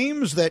the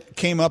names that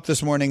came up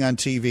this morning on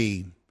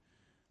TV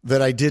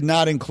that I did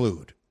not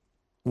include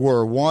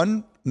were,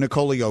 one,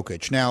 Nikola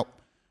Jokic. Now,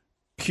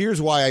 here's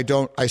why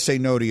I say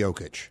no to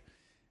Jokic.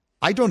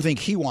 I don't think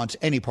he wants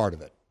any part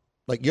of it.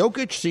 Like,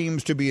 Jokic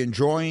seems to be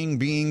enjoying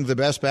being the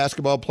best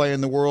basketball player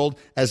in the world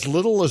as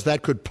little as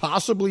that could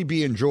possibly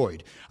be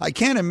enjoyed. I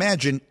can't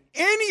imagine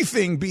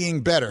anything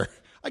being better.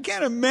 I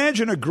can't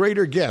imagine a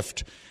greater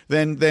gift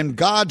than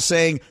God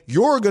saying,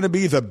 you're going to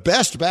be the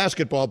best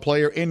basketball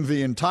player in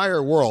the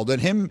entire world.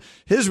 And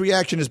his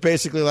reaction is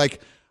basically like,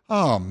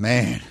 oh,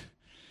 man,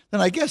 then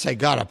I guess I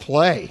got to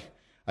play.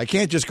 I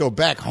can't just go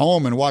back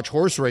home and watch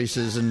horse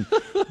races and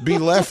be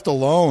left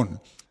alone.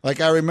 Like,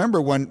 I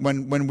remember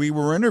when we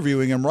were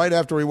interviewing him right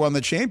after he won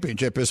the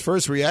championship, his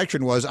first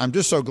reaction was, I'm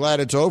just so glad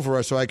it's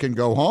over so I can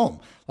go home.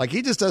 Like,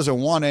 he just doesn't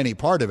want any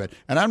part of it.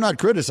 And I'm not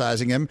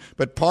criticizing him,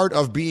 but part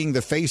of being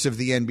the face of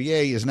the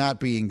NBA is not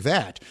being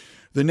that.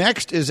 The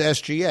next is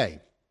SGA.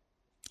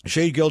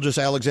 Shai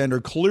Gilgeous-Alexander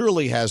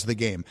clearly has the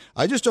game.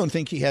 I just don't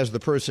think he has the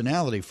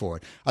personality for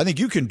it. I think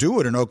you can do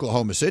it in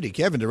Oklahoma City.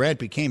 Kevin Durant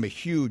became a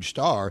huge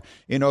star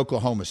in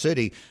Oklahoma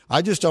City.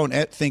 I just don't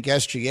think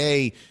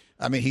SGA,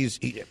 I mean,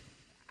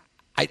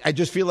 I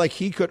just feel like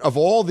he could, of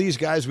all these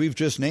guys we've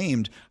just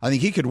named, I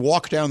think he could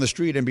walk down the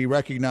street and be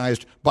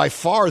recognized by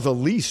far the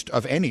least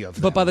of any of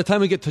them. But by the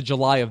time we get to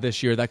July of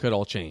this year, that could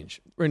all change.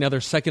 Right now,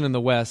 they're second in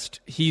the West.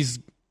 He's,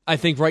 I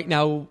think, right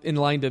now in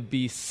line to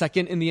be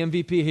second in the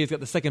MVP. He's got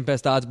the second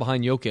best odds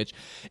behind Jokic.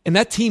 And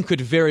that team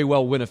could very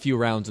well win a few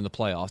rounds in the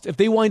playoffs. If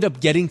they wind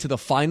up getting to the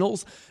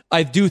finals,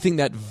 I do think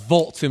that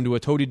vaults him to a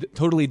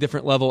totally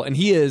different level. And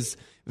he is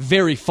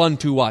very fun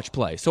to watch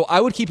play. So I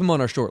would keep him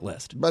on our short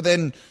list. But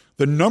then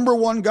the number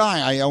one guy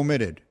I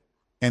omitted,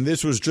 and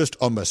this was just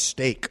a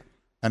mistake,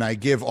 and I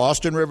give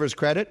Austin Rivers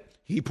credit.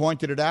 He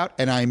pointed it out,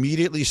 and I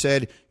immediately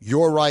said,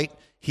 you're right,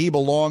 he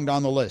belonged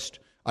on the list.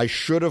 I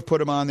should have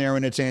put him on there,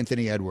 and it's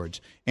Anthony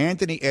Edwards.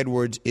 Anthony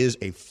Edwards is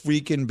a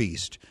freaking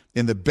beast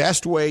in the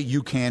best way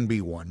you can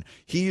be one.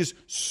 He's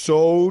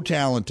so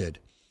talented.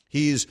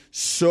 He's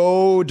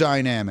so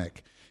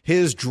dynamic.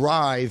 His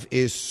drive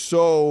is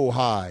so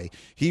high.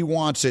 He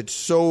wants it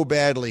so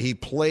badly. He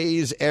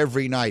plays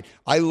every night.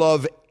 I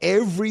love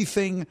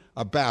everything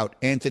about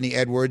Anthony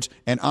Edwards.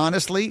 And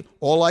honestly,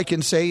 all I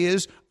can say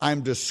is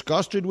I'm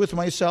disgusted with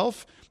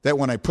myself that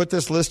when I put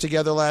this list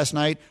together last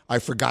night, I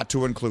forgot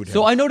to include him.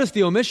 So I noticed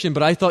the omission,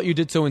 but I thought you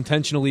did so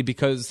intentionally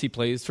because he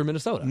plays for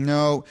Minnesota.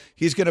 No,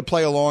 he's going to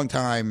play a long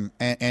time,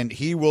 and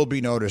he will be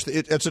noticed.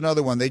 It's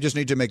another one. They just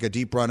need to make a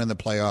deep run in the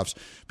playoffs.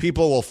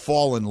 People will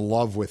fall in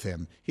love with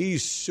him.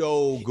 He's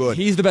so good.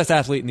 He's the best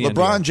athlete in the NBA.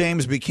 LeBron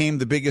James became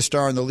the biggest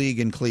star in the league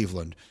in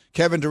Cleveland.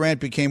 Kevin Durant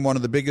became one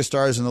of the biggest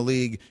stars in the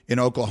league in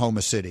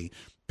Oklahoma City.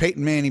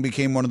 Peyton Manning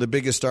became one of the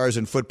biggest stars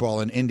in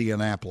football in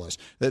Indianapolis.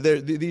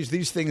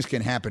 These things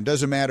can happen.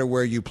 Doesn't matter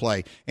where you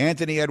play.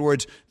 Anthony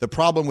Edwards, the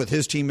problem with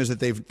his team is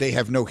that they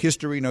have no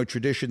history, no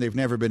tradition. They've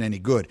never been any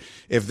good.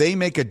 If they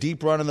make a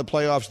deep run in the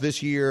playoffs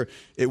this year,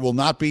 it will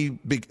not be.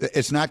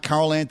 It's not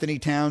Karl Anthony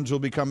Towns who will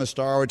become a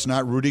star. It's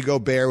not Rudy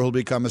Gobert who will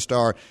become a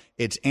star.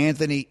 It's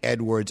Anthony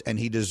Edwards, and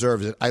he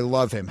deserves it. I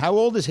love him. How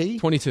old is he?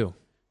 22.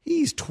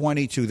 He's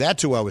 22.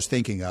 That's who I was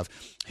thinking of.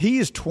 He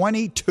is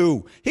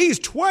 22. He's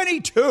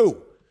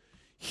 22.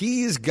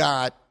 He's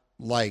got,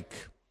 like,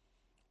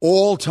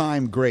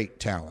 all-time great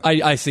talent.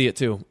 I see it,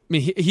 too. I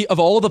mean, he of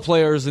all the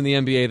players in the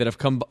NBA that have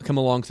come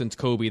along since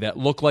Kobe, that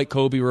look like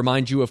Kobe,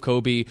 remind you of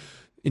Kobe,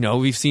 you know,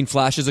 we've seen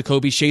flashes of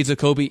Kobe, shades of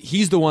Kobe.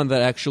 He's the one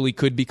that actually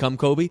could become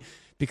Kobe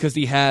because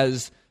he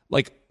has,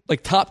 like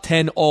top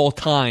 10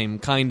 all-time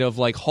kind of,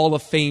 like, Hall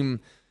of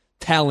Fame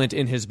talent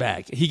in his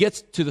bag. He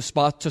gets to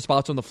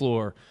spots on the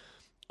floor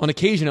on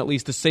occasion at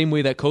least, the same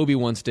way that Kobe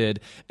once did,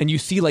 and you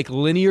see like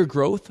linear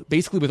growth,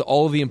 basically with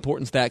all of the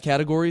important stat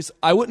categories,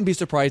 I wouldn't be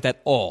surprised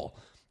at all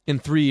in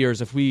 3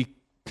 years if we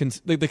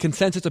the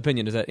consensus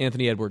opinion is that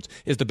Anthony Edwards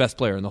is the best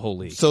player in the whole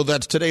league. So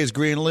that's today's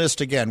green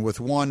list, again, with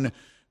one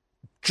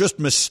just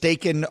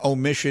mistaken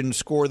omission.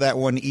 Score that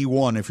one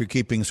E1 if you're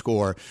keeping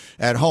score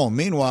at home.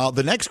 Meanwhile,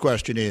 the next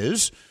question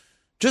is,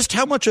 just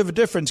how much of a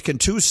difference can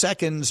 2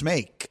 seconds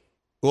make?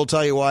 We'll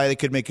tell you why it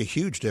could make a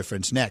huge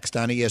difference next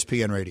on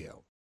ESPN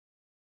Radio.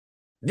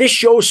 This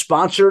show is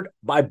sponsored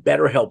by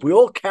BetterHelp. We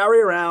all carry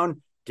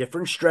around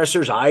different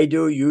stressors. I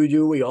do, you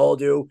do, we all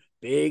do,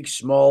 big,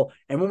 small.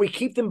 And when we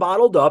keep them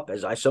bottled up,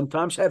 as I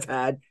sometimes have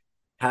had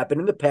happen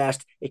in the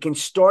past, it can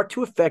start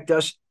to affect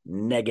us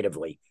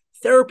negatively.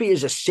 Therapy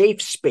is a safe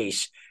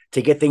space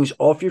to get things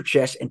off your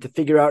chest and to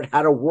figure out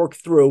how to work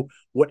through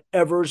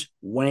whatever's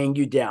weighing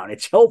you down.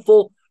 It's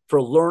helpful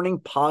for learning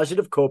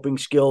positive coping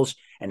skills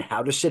and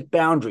how to set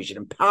boundaries. It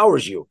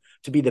empowers you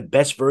to be the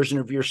best version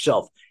of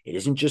yourself. It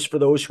isn't just for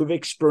those who have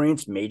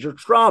experienced major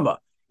trauma.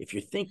 If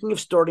you're thinking of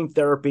starting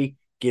therapy,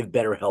 give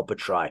BetterHelp a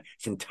try.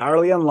 It's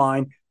entirely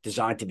online,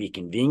 designed to be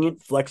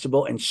convenient,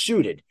 flexible, and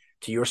suited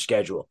to your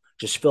schedule.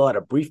 Just fill out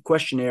a brief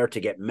questionnaire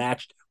to get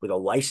matched with a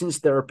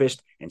licensed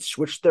therapist and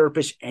switch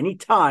therapists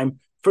anytime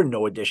for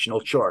no additional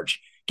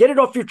charge. Get it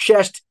off your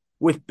chest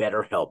with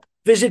BetterHelp.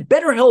 Visit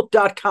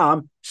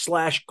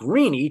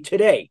BetterHelp.com/Greeny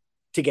today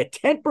to get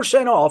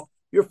 10% off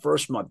your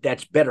first month.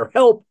 That's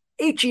BetterHelp,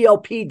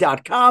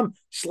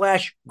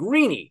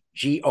 HELP.com/Greeny,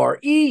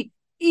 GREENY.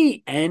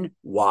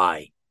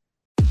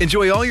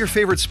 Enjoy all your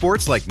favorite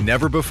sports like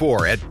never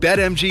before at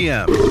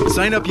BetMGM.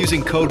 Sign up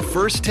using code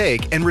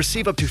FIRSTTAKE and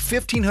receive up to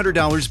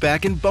 $1,500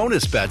 back in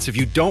bonus bets if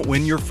you don't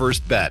win your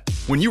first bet.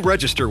 When you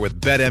register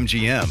with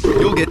BetMGM,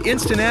 you'll get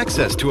instant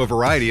access to a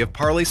variety of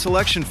parlay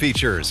selection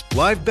features,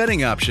 live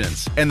betting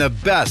options, and the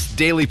best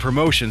daily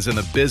promotions in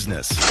the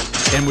business.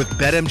 And with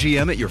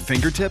BetMGM at your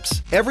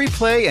fingertips, every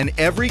play and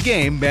every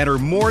game matter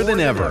more than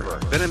ever.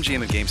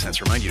 BetMGM and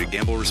GameSense remind you to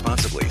gamble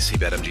responsibly. See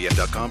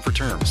BetMGM.com for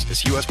terms.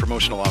 This U.S.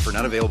 promotional offer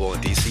not available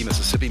in D.C.,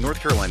 Mississippi, North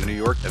Carolina, New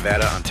York,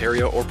 Nevada,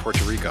 Ontario, or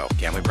Puerto Rico.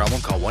 Gambling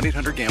problem? Call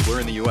 1-800-GAMBLER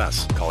in the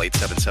U.S. Call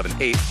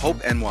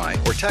 877-8-HOPE-NY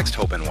or text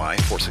HOPE-NY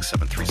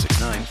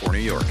 467-369 for New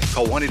York.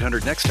 Call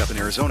 1-800-NEXT-STEP in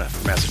Arizona.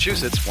 For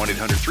Massachusetts,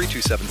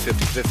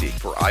 1-800-327-5050.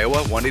 For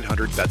Iowa,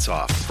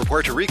 1-800-BETS-OFF. For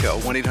Puerto Rico,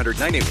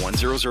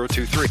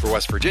 1-800-981-0023. For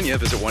West Virginia,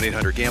 visit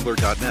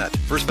 1-800-GAMBLER.net.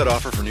 First bet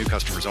offer for new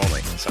customers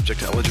only. Subject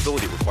to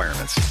eligibility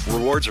requirements.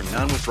 Rewards are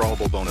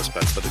non-withdrawable bonus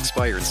bets that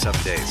expire in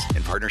 7 days.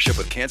 In partnership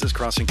with Kansas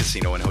Crossing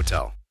Casino and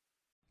Hotel.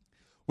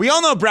 We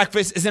all know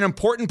breakfast is an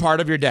important part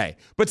of your day,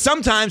 but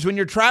sometimes when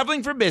you're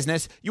traveling for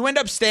business, you end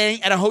up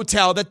staying at a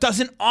hotel that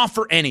doesn't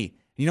offer any.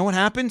 You know what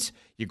happens?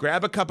 You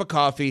grab a cup of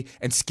coffee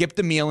and skip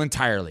the meal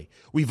entirely.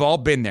 We've all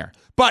been there.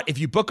 But if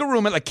you book a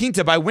room at La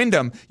Quinta by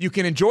Wyndham, you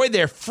can enjoy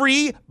their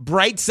free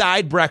Bright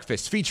Side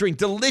breakfast featuring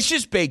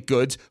delicious baked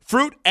goods,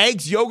 fruit,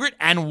 eggs, yogurt,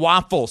 and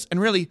waffles. And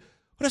really,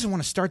 who doesn't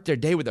want to start their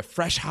day with a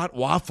fresh, hot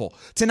waffle?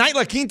 Tonight,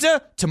 La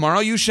Quinta, tomorrow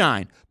you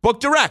shine.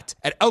 Book direct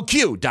at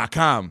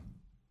LQ.com.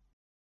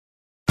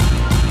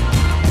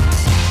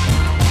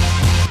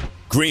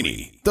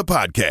 Greeny, the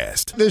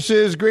podcast. This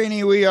is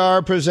Greeny. We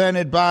are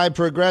presented by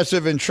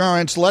Progressive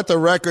Insurance. Let the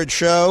record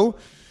show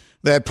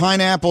that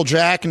Pineapple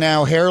Jack,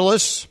 now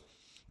hairless,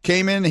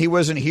 came in. He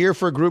wasn't here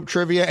for group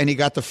trivia, and he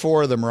got the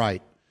 4 of them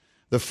right.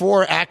 The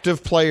 4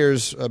 active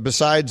players,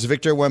 besides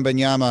Victor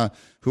Wembanyama,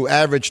 who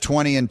averaged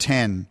 20 and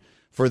 10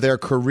 for their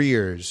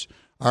careers,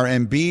 are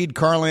Embiid,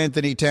 Karl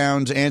Anthony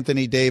Towns,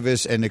 Anthony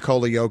Davis, and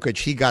Nikola Jokic.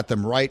 He got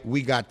them right.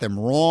 We got them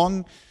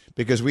wrong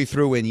because we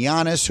threw in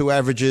Giannis, who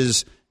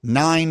averages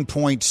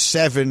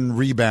 9.7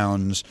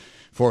 rebounds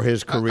for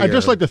his career. I'd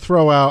just like to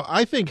throw out,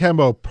 I think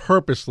Hembo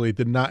purposely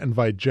did not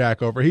invite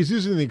Jack over. He's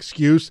using the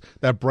excuse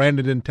that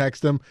Brandon didn't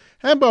text him.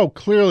 Hembo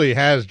clearly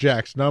has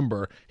Jack's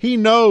number. He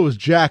knows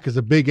Jack is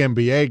a big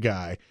NBA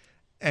guy,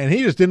 and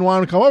he just didn't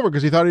want him to come over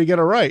because he thought he'd get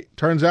it right.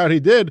 Turns out he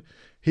did.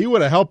 He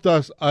would have helped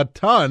us a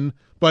ton,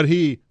 but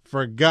he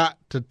forgot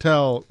to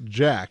tell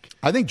Jack.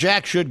 I think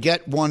Jack should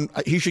get one.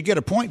 He should get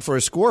a point for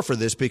a score for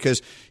this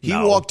because he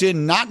walked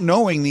in not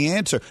knowing the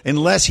answer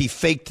unless he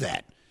faked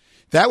that.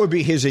 That would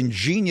be his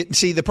ingenious.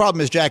 See, the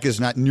problem is Jack is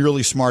not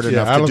nearly smart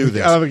enough to do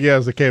this. I don't think he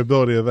has the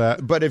capability of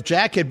that. But if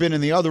Jack had been in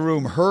the other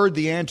room, heard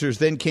the answers,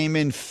 then came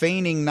in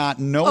feigning not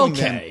knowing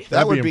them,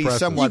 that would be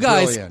somewhat brilliant. You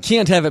guys brilliant.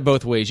 can't have it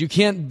both ways. You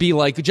can't be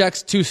like,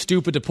 Jack's too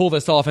stupid to pull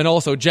this off, and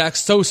also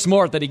Jack's so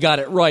smart that he got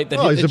it right.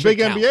 That he's a big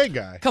NBA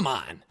guy. Come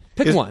on.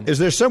 Pick one. Is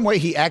there some way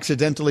he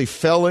accidentally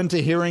fell into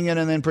hearing it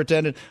and then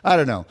pretended? I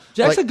don't know.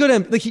 Jack's a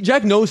good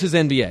Jack knows his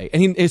NBA,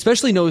 and he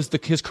especially knows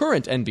his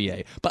current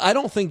NBA. But I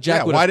don't think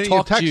Jack would have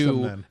talked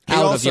you out of Giannis. He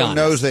also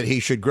knows that he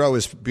should grow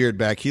his beard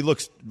back. He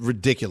looks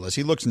ridiculous.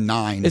 He looks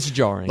 9. It's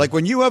jarring. Like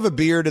when you have a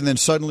beard and then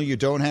suddenly you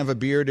don't have a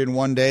beard in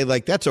one day,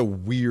 like that's a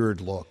weird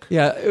look.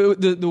 Yeah,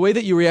 the way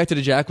that you reacted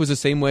to Jack was the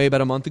same way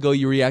about a month ago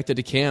you reacted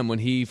to Cam when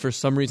he, for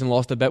some reason,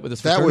 lost a bet with his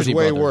fraternity brothers. That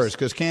was way worse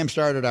because Cam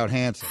started out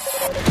handsome.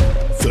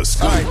 The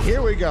Scoop. All right,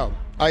 here we go.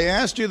 I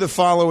asked you the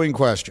following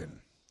question.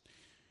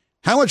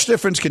 How much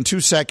difference can 2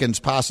 seconds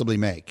possibly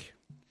make?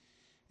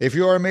 If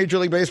you're a Major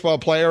League Baseball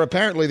player,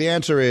 apparently the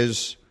answer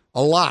is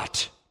a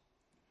lot.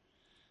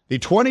 The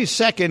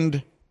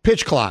 20-second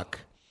pitch clock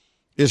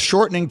is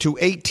shortening to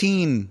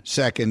 18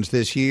 seconds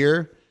this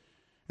year,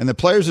 and the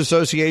Players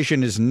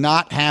Association is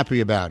not happy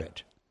about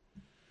it.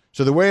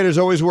 So the way it has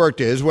always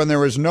worked is when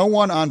there is no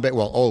one on base,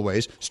 well,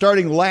 always,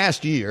 starting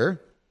last year,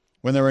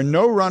 when there are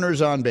no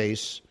runners on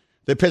base,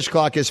 the pitch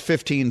clock is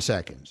 15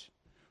 seconds.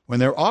 When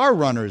there are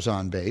runners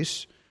on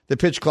base, the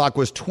pitch clock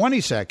was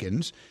 20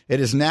 seconds. It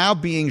is now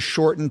being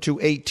shortened to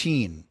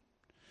 18.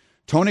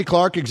 Tony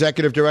Clark,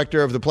 executive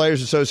director of the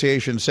Players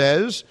Association,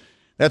 says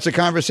that's a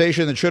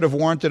conversation that should have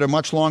warranted a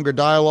much longer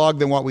dialogue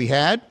than what we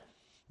had.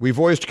 We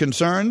voiced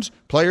concerns,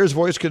 players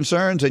voiced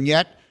concerns, and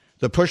yet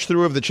the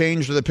push-through of the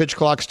change to the pitch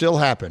clock still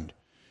happened.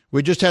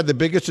 We just had the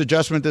biggest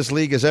adjustment this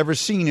league has ever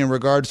seen in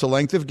regards to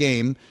length of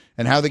game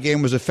and how the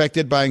game was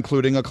affected by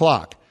including a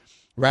clock.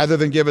 Rather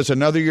than give us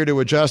another year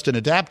to adjust and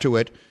adapt to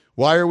it,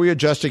 why are we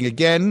adjusting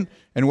again,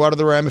 and what are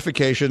the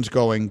ramifications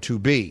going to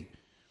be?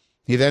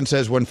 He then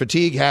says, when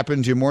fatigue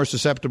happens, you're more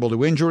susceptible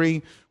to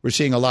injury. We're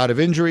seeing a lot of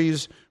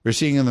injuries. We're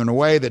seeing them in a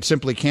way that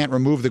simply can't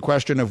remove the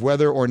question of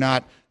whether or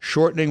not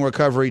shortening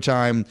recovery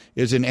time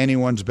is in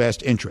anyone's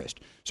best interest.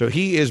 So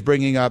he is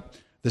bringing up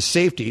the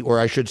safety, or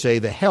I should say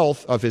the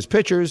health of his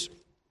pitchers,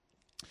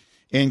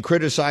 in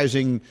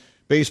criticizing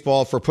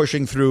baseball for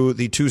pushing through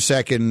the 2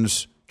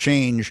 seconds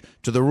change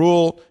to the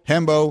rule.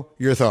 Hembo,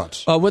 your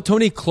thoughts? What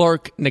Tony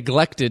Clark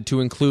neglected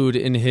to include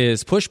in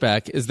his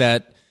pushback is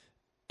that,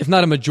 if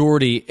not a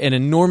majority, an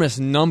enormous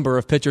number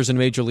of pitchers in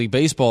Major League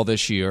Baseball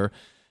this year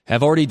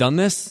have already done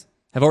this,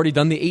 have already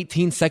done the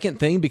 18-second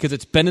thing because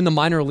it's been in the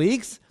minor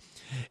leagues.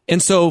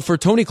 And so for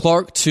Tony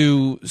Clark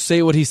to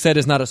say what he said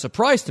is not a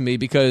surprise to me,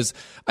 because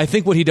I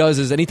think what he does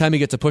is anytime he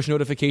gets a push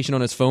notification on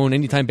his phone,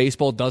 anytime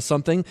baseball does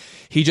something,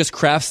 he just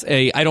crafts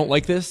a "I don't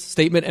like this"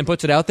 statement and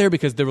puts it out there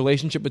because the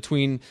relationship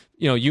between,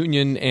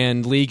 union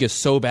and league is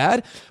so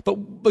bad. But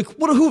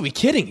who are we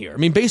kidding here? I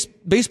mean,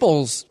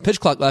 baseball's pitch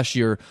clock last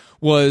year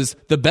was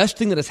the best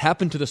thing that has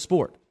happened to the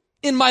sport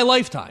in my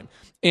lifetime.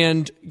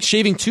 And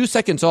shaving 2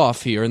 seconds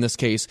off here in this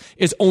case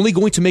is only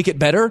going to make it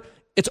better.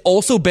 It's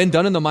also been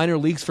done in the minor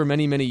leagues for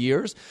many, many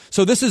years.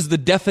 So this is the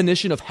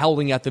definition of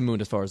howling at the moon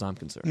as far as I'm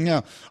concerned.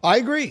 Yeah, I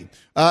agree.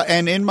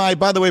 And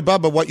by the way,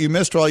 Bubba, what you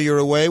missed while you were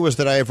away was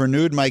that I have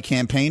renewed my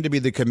campaign to be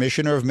the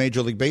commissioner of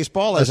Major League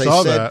Baseball. As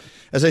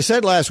I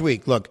said last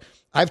week, look,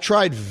 I've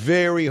tried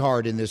very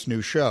hard in this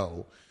new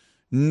show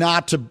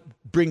not to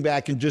bring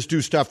back and just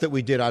do stuff that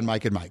we did on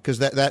Mike and Mike, because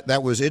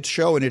that was its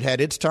show and it had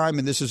its time,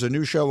 and this is a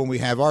new show and we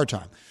have our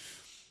time.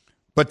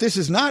 But this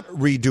is not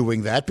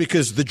redoing that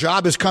because the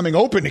job is coming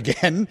open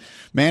again.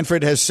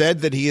 Manfred has said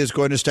that he is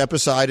going to step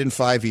aside in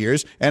 5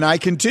 years, and I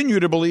continue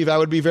to believe I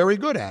would be very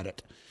good at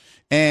it.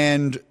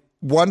 And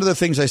one of the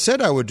things I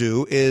said I would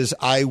do is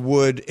I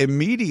would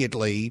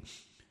immediately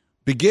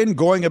begin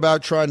going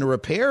about trying to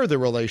repair the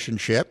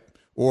relationship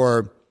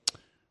or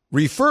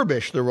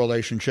refurbish the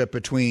relationship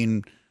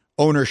between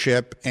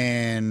ownership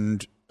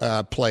and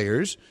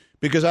players,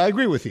 because I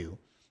agree with you.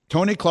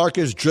 Tony Clark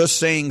is just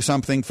saying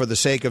something for the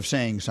sake of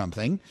saying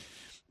something,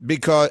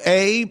 because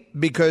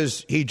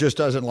he just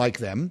doesn't like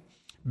them.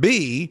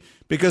 B,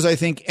 because I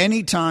think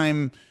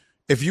anytime,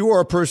 if you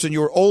are a person,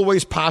 you're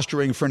always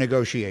posturing for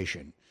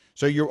negotiation.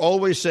 So you're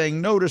always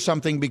saying no to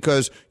something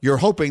because you're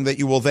hoping that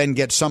you will then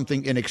get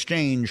something in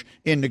exchange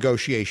in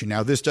negotiation.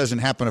 Now, this doesn't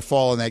happen to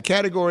fall in that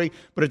category,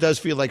 but it does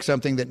feel like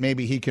something that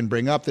maybe he can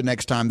bring up the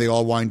next time they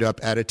all wind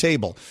up at a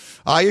table.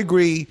 I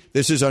agree.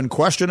 This is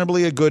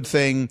unquestionably a good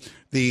thing.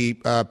 The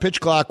pitch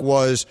clock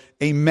was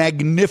a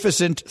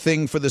magnificent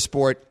thing for the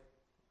sport.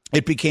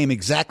 It became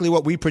exactly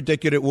what we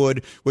predicted it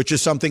would, which is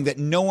something that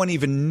no one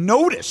even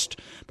noticed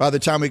by the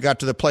time we got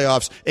to the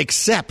playoffs,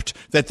 except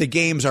that the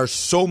games are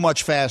so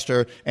much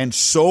faster and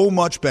so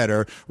much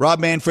better.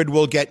 Rob Manfred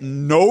will get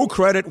no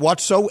credit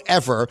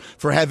whatsoever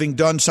for having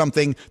done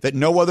something that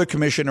no other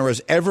commissioner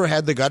has ever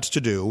had the guts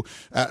to do.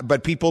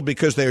 But people,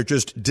 because they're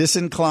just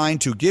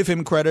disinclined to give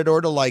him credit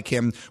or to like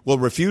him, will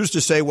refuse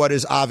to say what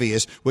is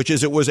obvious, which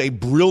is it was a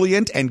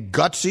brilliant and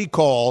gutsy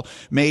call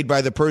made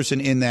by the person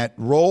in that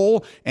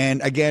role.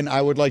 And again, I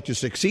would like to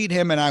succeed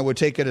him, and I would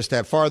take it a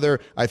step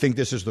farther. I think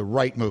this is the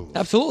right move.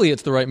 Absolutely,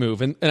 it's the right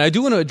move. And I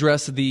do want to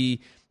address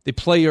the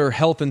player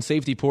health and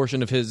safety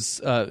portion of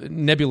his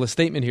nebulous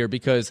statement here,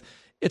 because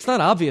it's not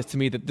obvious to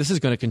me that this is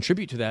going to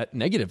contribute to that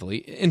negatively.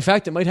 In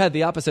fact, it might have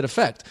the opposite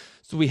effect.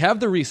 So we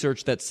have the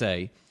research that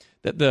say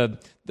that the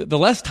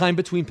less time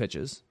between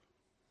pitches,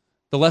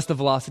 the less the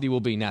velocity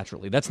will be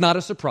naturally. That's not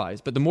a surprise,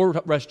 but the more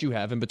rest you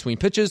have in between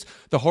pitches,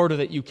 the harder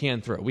that you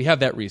can throw. We have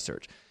that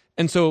research.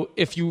 And so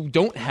if you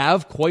don't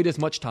have quite as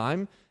much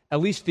time,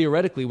 at least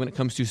theoretically when it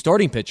comes to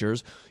starting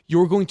pitchers,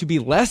 you're going to be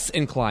less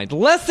inclined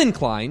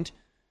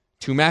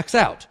to max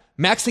out.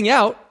 Maxing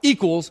out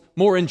equals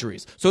more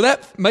injuries. So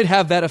that might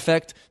have that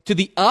effect to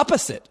the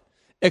opposite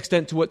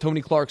extent to what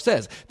Tony Clark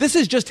says. This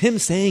is just him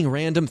saying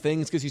random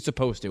things because he's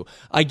supposed to.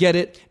 I get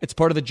it. It's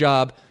part of the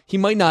job. He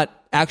might not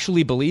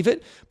actually believe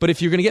it, but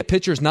if you're going to get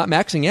pitchers not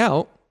maxing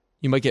out,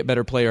 You might get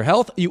better player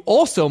health. You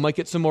also might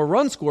get some more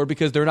run score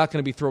because they're not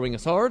going to be throwing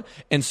as hard,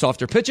 and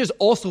softer pitches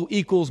also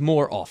equals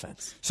more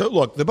offense. So,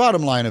 look, the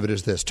bottom line of it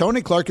is this.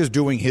 Tony Clark is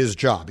doing his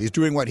job. He's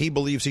doing what he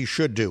believes he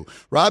should do.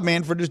 Rob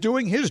Manfred is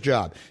doing his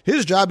job.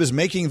 His job is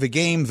making the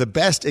game the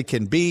best it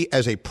can be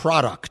as a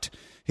product.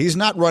 He's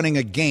not running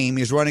a game.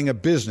 He's running a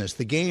business.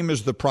 The game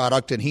is the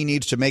product, and he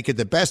needs to make it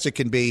the best it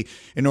can be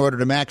in order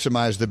to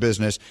maximize the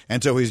business,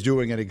 and so he's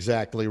doing it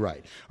exactly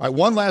right. All right,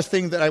 one last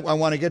thing that I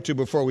want to get to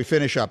before we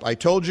finish up. I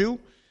told you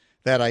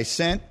that I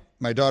sent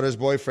my daughter's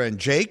boyfriend,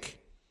 Jake,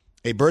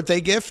 a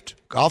birthday gift,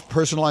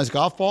 personalized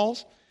golf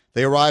balls.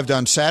 They arrived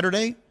on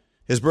Saturday.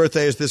 His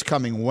birthday is this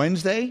coming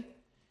Wednesday.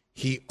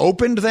 He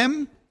opened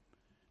them.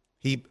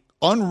 He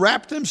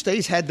unwrapped them.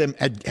 Stace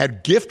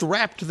had gift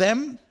wrapped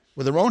them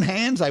with her own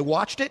hands. I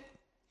watched it.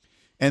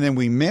 And then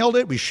we mailed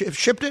it. We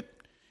shipped it.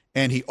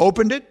 And he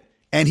opened it.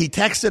 And he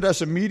texted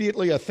us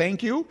immediately a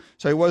thank you.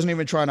 So he wasn't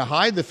even trying to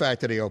hide the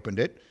fact that he opened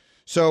it.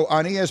 So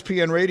on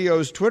ESPN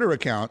Radio's Twitter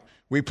account,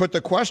 we put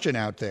the question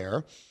out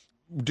there.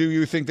 Do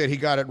you think that he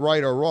got it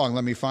right or wrong?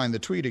 Let me find the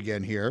tweet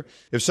again here.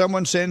 If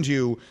someone sends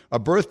you a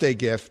birthday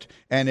gift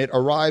and it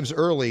arrives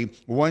early,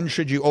 when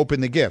should you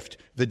open the gift?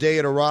 The day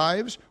it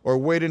arrives or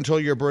wait until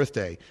your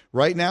birthday?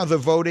 Right now, the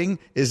voting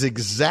is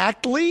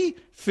exactly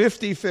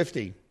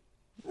 50-50.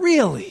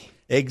 Really?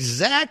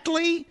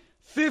 Exactly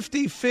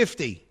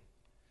 50-50.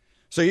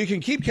 So you can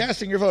keep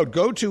casting your vote.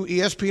 Go to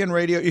ESPN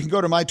Radio. You can go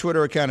to my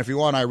Twitter account if you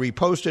want. I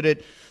reposted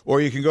it. Or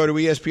you can go to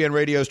ESPN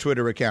Radio's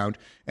Twitter account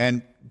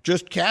and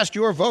just cast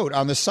your vote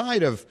on the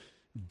side of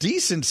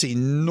decency,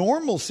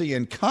 normalcy,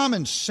 and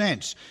common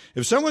sense.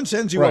 If someone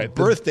sends you a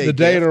birthday gift.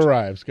 The day it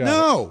arrives.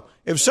 No.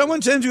 If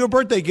someone sends you a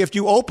birthday gift,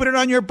 you open it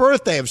on your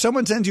birthday. If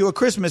someone sends you a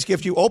Christmas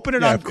gift, you open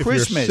it on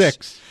Christmas. If you're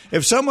 6.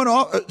 If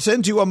someone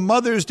sends you a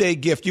Mother's Day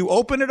gift, you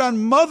open it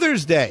on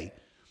Mother's Day.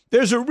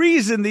 There's a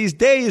reason these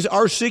days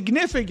are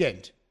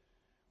significant.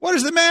 What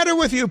is the matter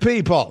with you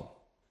people?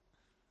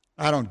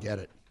 I don't get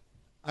it.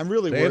 I'm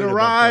really worried about it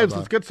arrives.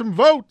 Let's get some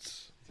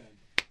votes.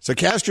 So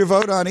cast your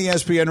vote on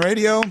ESPN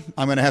Radio.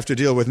 I'm going to have to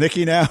deal with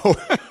Nikki now.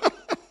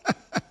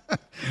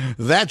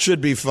 That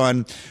should be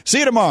fun. See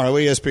you tomorrow,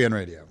 ESPN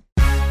Radio.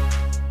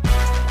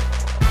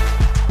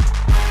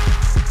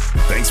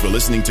 Thanks for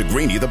listening to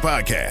Greeny the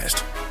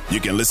podcast.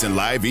 You can listen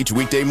live each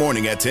weekday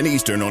morning at 10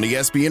 Eastern on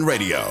ESPN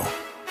Radio.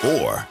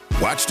 Or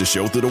watch the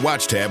show through the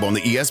Watch tab on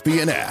the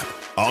ESPN app.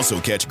 Also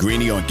catch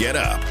Greeny on Get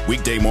Up,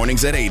 weekday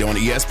mornings at 8 on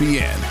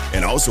ESPN.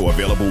 And also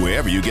available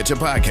wherever you get your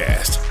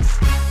podcast.